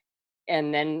changed.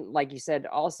 And then, like you said,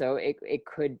 also, it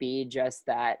could be just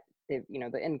that, the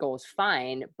end goal is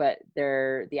fine, but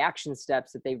the action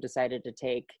steps that they've decided to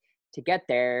take to get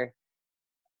there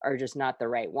are just not the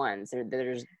right ones.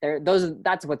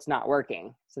 That's what's not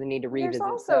working. So they need to revisit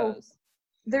those.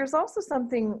 There's also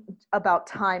something about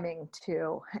timing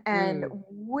too. And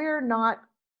we're not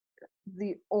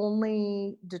the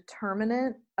only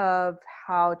determinant of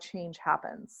how change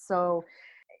happens. So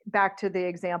back to the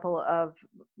example of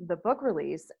the book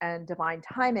release and divine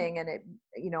timing, and it,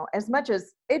 as much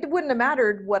as it wouldn't have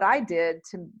mattered what I did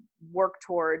to work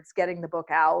towards getting the book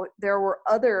out, there were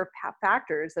other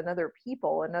factors and other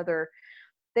people and other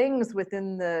things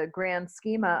within the grand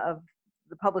schema of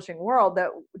the publishing world that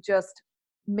just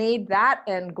made that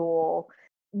end goal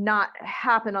not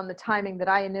happen on the timing that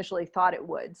I initially thought it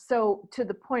would. So to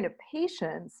the point of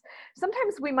patience,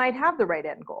 sometimes we might have the right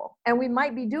end goal and we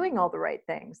might be doing all the right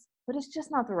things, but it's just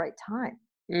not the right time.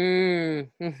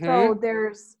 Mm-hmm. So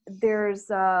there's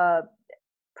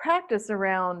practice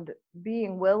around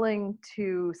being willing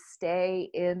to stay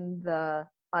in the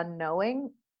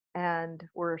unknowing. And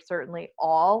we're certainly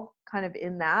all kind of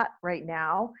in that right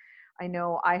now. I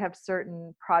know I have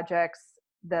certain projects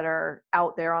that are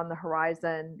out there on the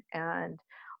horizon, and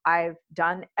I've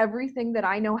done everything that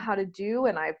I know how to do,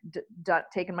 and I've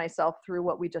taken myself through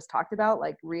what we just talked about,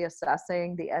 like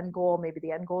reassessing the end goal. Maybe the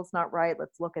end goal is not right.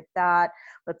 Let's look at that.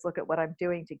 Let's look at what I'm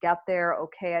doing to get there.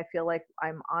 Okay, I feel like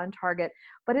I'm on target,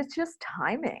 but it's just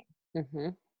timing. Mm-hmm.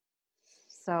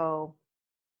 So.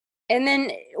 And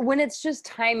then when it's just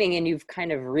timing and you've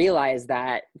kind of realized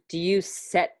that, do you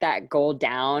set that goal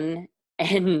down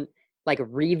and like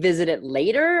revisit it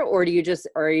later, or are you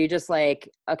just like,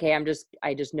 okay,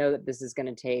 I just know that this is going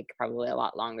to take probably a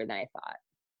lot longer than I thought?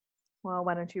 Well,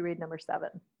 why don't you read number 7?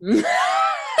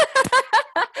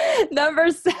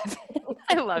 Number 7.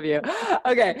 I love you.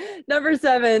 Okay. Number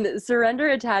 7, surrender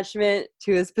attachment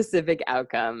to a specific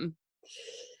outcome.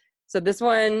 So this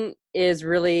one is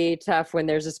really tough when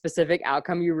there's a specific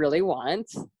outcome you really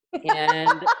want.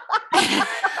 And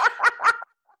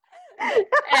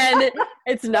and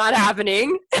it's not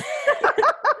happening.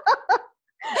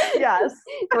 Yes.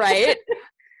 Right.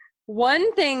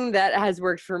 One thing that has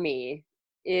worked for me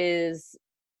is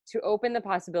to open the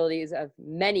possibilities of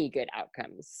many good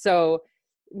outcomes. So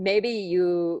maybe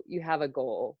you have a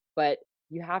goal, but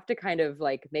you have to kind of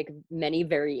like make many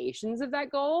variations of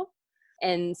that goal.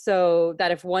 And so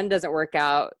that if one doesn't work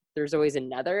out, there's always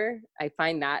another. I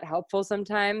find that helpful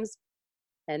sometimes.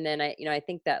 And then I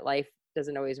think that life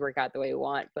doesn't always work out the way we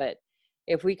want, but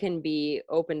if we can be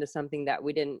open to something that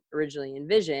we didn't originally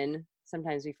envision,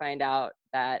 sometimes we find out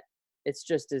that it's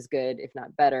just as good, if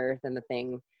not better, than the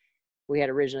thing we had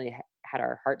originally had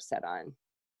our heart set on.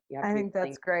 I think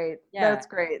that's great. Yeah. That's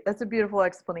great. That's a beautiful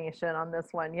explanation on this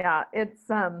one. Yeah. It's,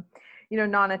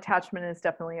 non-attachment is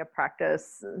definitely a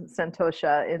practice,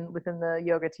 Santosha, within the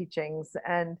yoga teachings.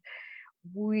 And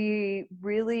we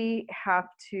really have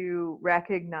to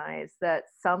recognize that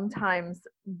sometimes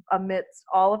amidst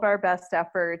all of our best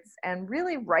efforts and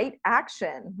really right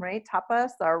action, right?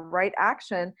 Tapas, our right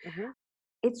action,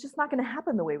 it's just not going to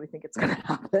happen the way we think it's going to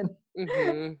happen.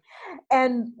 Mm-hmm.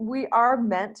 And we are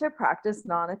meant to practice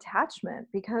non-attachment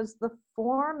because the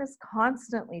form is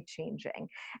constantly changing.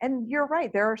 And you're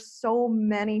right, there are so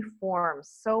many forms,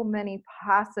 so many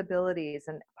possibilities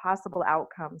and possible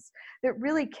outcomes that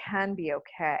really can be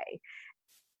okay.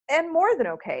 And more than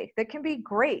okay, that can be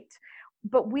great.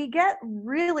 But we get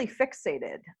really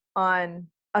fixated on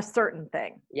a certain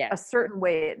thing, a certain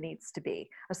way it needs to be,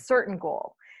 a certain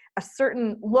goal, a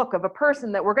certain look of a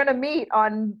person that we're going to meet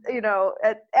on,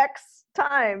 at X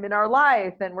time in our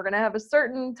life. And we're going to have a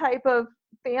certain type of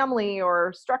family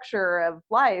or structure of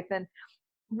life. And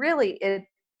really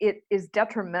it is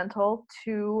detrimental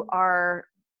to our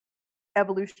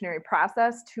evolutionary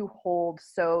process to hold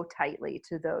so tightly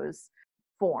to those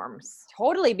forms.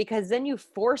 Totally, because then you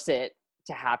force it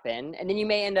to happen and then you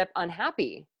may end up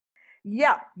unhappy.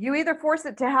 Yeah, you either force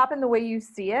it to happen the way you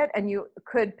see it and you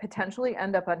could potentially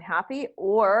end up unhappy,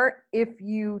 or if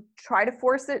you try to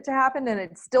force it to happen and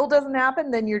it still doesn't happen,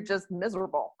 then you're just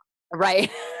miserable. Right.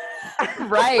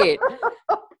 Right.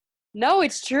 No,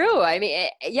 it's true. I mean,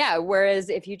 yeah. Whereas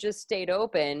if you just stayed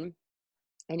open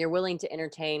and you're willing to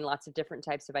entertain lots of different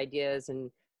types of ideas and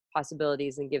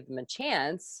possibilities and give them a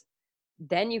chance,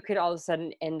 then you could all of a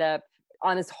sudden end up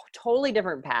on this totally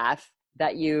different path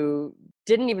that you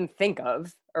didn't even think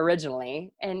of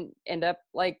originally and end up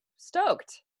like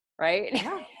stoked, right?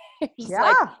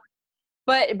 Yeah.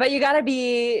 Like, but you got to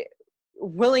be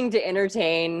willing to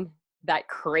entertain that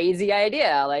crazy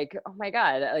idea. Like, oh my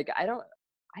God, like, I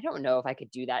don't know if I could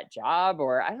do that job,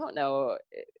 or I don't know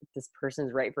if this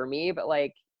person's right for me, but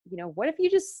like, what if you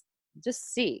just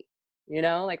see,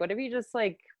 like, what if you just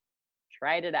like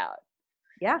tried it out?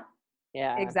 Yeah.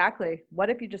 Yeah, exactly. What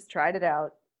if you just tried it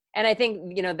out? And I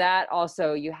think, that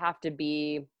also you have to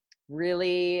be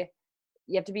really,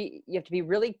 you have to be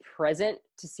really present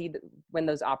to see when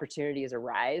those opportunities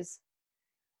arise,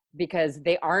 because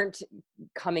they aren't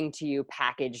coming to you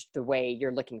packaged the way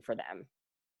you're looking for them.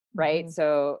 Right. Mm-hmm.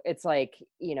 So it's like,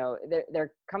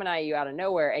 they're coming at you out of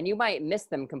nowhere and you might miss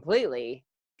them completely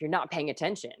if you're not paying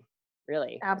attention,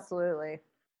 really. Absolutely.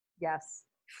 Yes.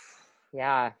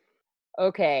 Yeah.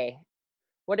 Okay.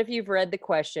 What if you've read the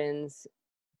questions,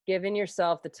 given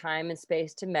yourself the time and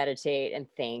space to meditate and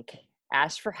think,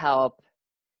 ask for help,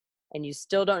 and you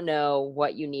still don't know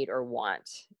what you need or want,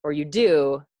 or you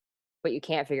do, but you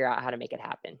can't figure out how to make it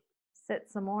happen? Sit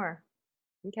some more.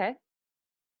 Okay.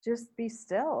 Just be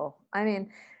still. I mean,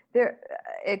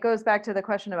 it goes back to the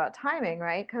question about timing,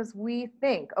 right? Because we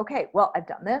think, okay, well, I've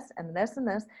done this and this and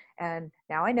this, and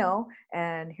now I know,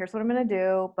 and here's what I'm going to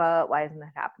do, but why isn't it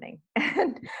happening?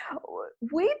 And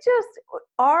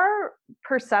our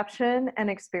perception and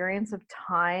experience of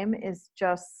time is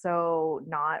just so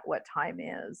not what time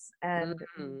is. And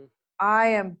I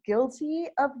am guilty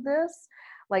of this.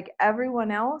 Like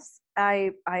everyone else,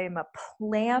 I am a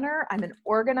planner. I'm an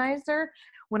organizer.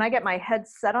 When I get my head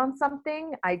set on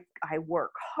something, I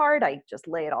work hard. I just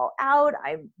lay it all out.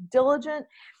 I'm diligent.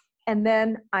 And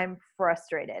then I'm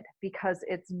frustrated because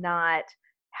it's not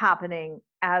happening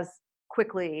as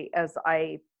quickly as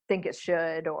I think it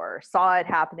should, or saw it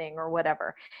happening, or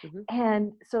whatever. Mm-hmm.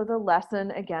 And so the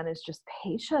lesson again is just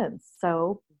patience.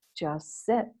 So just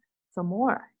sit some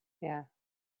more. Yeah.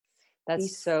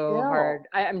 That's so hard.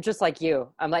 I'm just like you.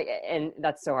 I'm like, and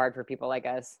that's so hard for people like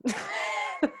us.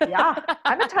 Yeah,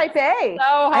 I'm a type A. So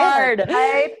hard.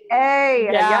 Type A.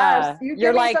 Yeah. Yes. You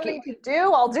give me something to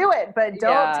do, I'll do it, but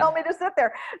don't tell me to sit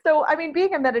there. So, I mean,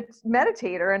 being a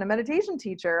meditator and a meditation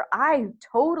teacher, I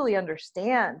totally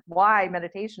understand why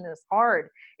meditation is hard.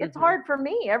 It's hard for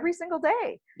me every single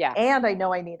day. Yeah. And I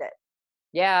know I need it.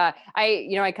 Yeah.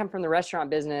 I come from the restaurant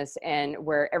business, and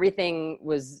where everything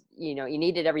was, you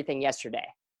needed everything yesterday.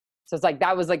 So it's like,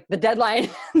 that was like the deadline.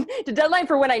 The deadline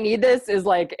for when I need this is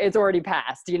like, it's already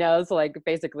passed, so like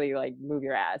basically like move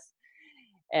your ass.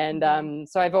 And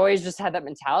so I've always just had that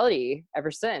mentality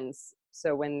ever since.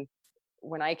 So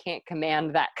when I can't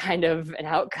command that kind of an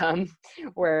outcome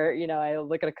where, I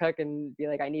look at a cook and be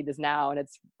like, I need this now, and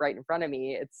it's right in front of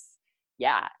me,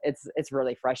 it's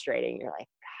really frustrating. You're like,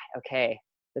 God, okay,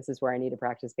 this is where I need to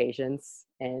practice patience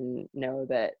and know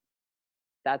that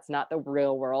that's not the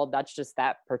real world. That's just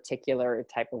that particular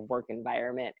type of work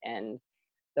environment, and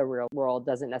the real world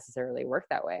doesn't necessarily work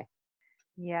that way.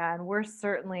 Yeah, and we're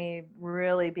certainly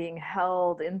really being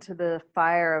held into the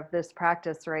fire of this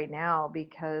practice right now,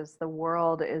 because the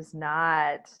world is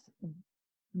not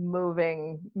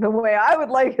moving the way I would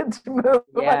like it to move.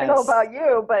 Yes. I don't know about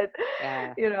you, but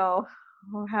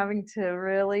we're having to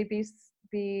really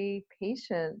be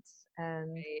patient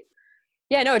and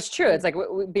Yeah, no, it's true. It's like,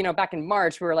 back in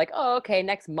March, we were like, oh, okay,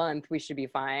 next month we should be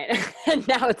fine. And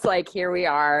now it's like, here we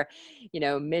are,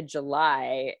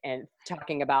 mid-July and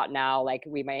talking about now, like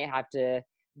we may have to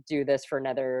do this for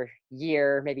another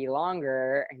year, maybe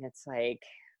longer. And it's like,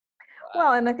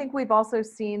 well, and I think we've also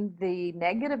seen the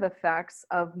negative effects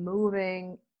of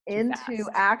moving into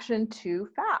action too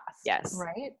fast. Yes.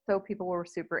 Right. So people were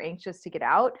super anxious to get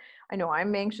out. I know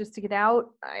I'm anxious to get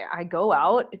out. I go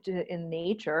out in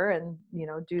nature and,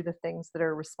 do the things that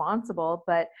are responsible,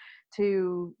 but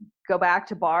to go back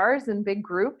to bars and big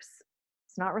groups,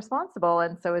 it's not responsible.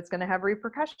 And so it's going to have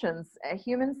repercussions.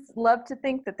 Humans love to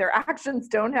think that their actions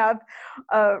don't have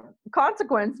a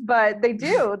consequence, but they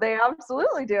do. They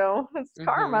absolutely do. It's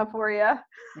karma for you.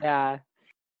 Yeah.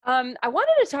 I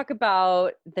wanted to talk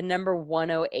about the number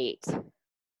 108.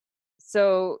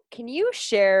 So can you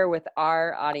share with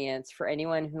our audience, for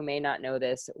anyone who may not know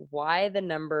this, why the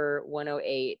number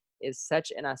 108 is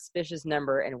such an auspicious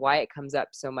number and why it comes up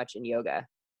so much in yoga?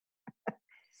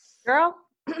 Girl,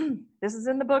 this is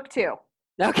in the book too.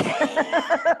 Okay.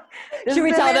 Should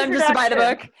we tell them just to buy the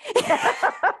book?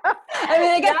 I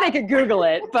mean, I guess they could Google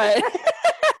it, but...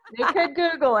 They could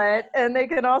Google it, and they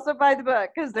can also buy the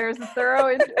book because there's a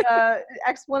thorough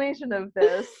explanation of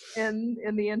this in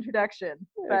the introduction.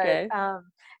 But, okay. I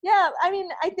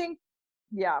think,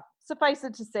 suffice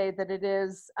it to say that it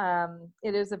is a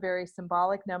very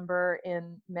symbolic number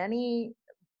in many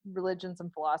religions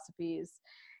and philosophies.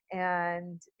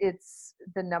 And it's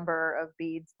the number of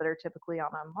beads that are typically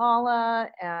on a mala,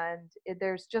 and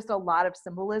there's just a lot of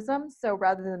symbolism. So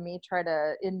rather than me try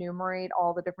to enumerate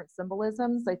all the different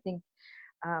symbolisms, I think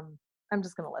I'm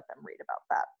just going to let them read about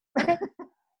that. Okay,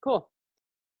 cool.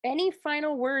 Any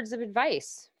final words of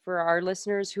advice for our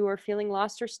listeners who are feeling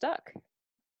lost or stuck?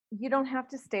 You don't have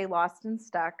to stay lost and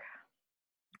stuck.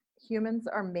 Humans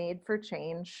are made for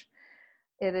change.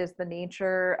 It is the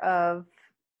nature of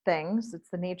things.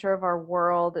 It's the nature of our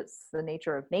world. It's the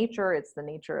nature of nature. It's the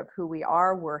nature of who we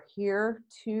are. We're here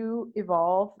to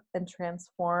evolve and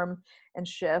transform and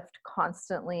shift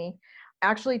constantly.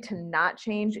 Actually, to not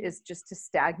change is just to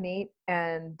stagnate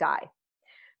and die.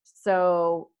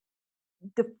 So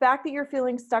the fact that you're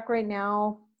feeling stuck right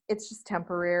now, it's just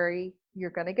temporary.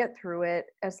 You're going to get through it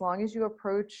as long as you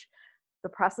approach the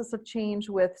process of change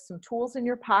with some tools in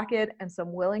your pocket and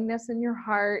some willingness in your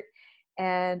heart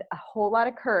and a whole lot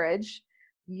of courage.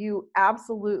 You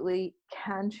absolutely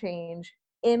can change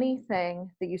anything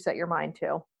that you set your mind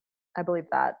to. I believe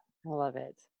that. I love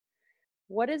it.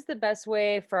 What is the best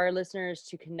way for our listeners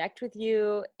to connect with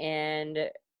you, and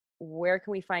where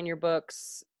can we find your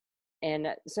books?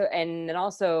 And then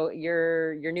also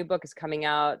your new book is coming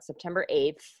out September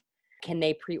 8th. Can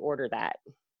they pre-order that?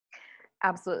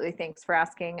 Absolutely. Thanks for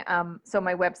asking. So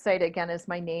my website again is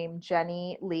my name,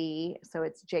 Jennie Lee. So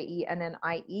it's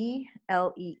JennieLee,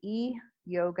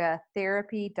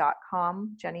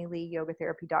 yogatherapy.com,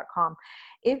 JennieLeeYogaTherapy.com.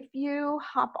 If you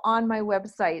hop on my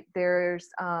website, there's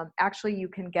actually, you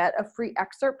can get a free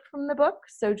excerpt from the book.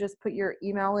 So just put your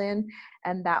email in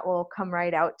and that will come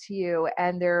right out to you.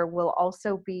 And there will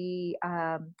also be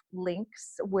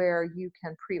links where you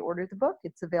can pre-order the book.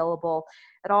 It's available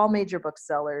at all major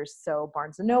booksellers. So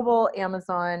Barnes & Noble,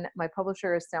 Amazon, my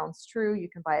publisher is Sounds True. You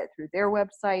can buy it through their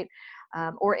website.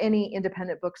 Or any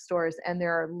independent bookstores. And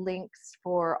there are links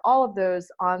for all of those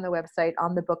on the website,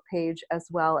 on the book page, as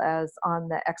well as on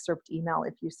the excerpt email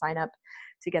if you sign up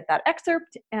to get that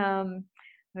excerpt.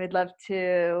 I'd love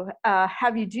to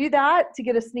have you do that to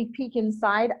get a sneak peek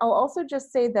inside. I'll also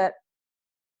just say that,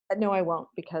 no, I won't,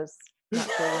 because I'm not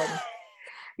sure when.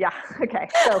 Yeah, okay,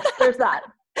 so there's that.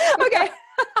 Okay.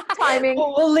 Timing.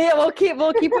 We'll keep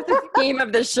with the theme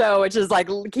of the show, which is like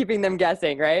keeping them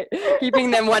guessing, right?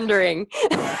 Keeping them wondering.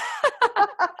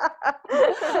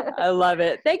 I love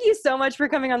it. Thank you so much for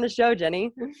coming on the show,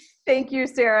 Jennie. Thank you,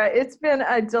 Sarah. It's been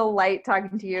a delight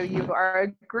talking to you. You are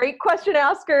a great question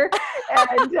asker,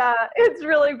 and it's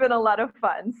really been a lot of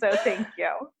fun. So thank you.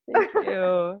 Thank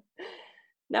you.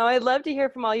 Now, I'd love to hear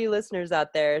from all you listeners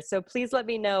out there. So please let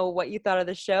me know what you thought of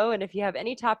the show, and if you have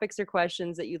any topics or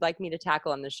questions that you'd like me to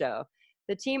tackle on the show.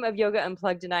 The team of Yoga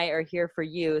Unplugged and I are here for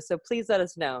you, so please let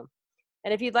us know.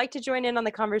 And if you'd like to join in on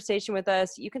the conversation with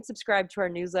us, you can subscribe to our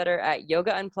newsletter at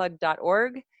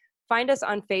yogaunplugged.org. Find us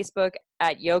on Facebook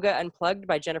at Yoga Unplugged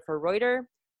by Jennifer Reuter.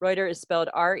 Reuter is spelled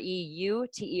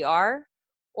Reuter.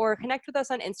 Or connect with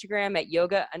us on Instagram at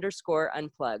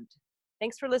yoga_unplugged.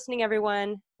 Thanks for listening,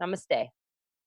 everyone. Namaste.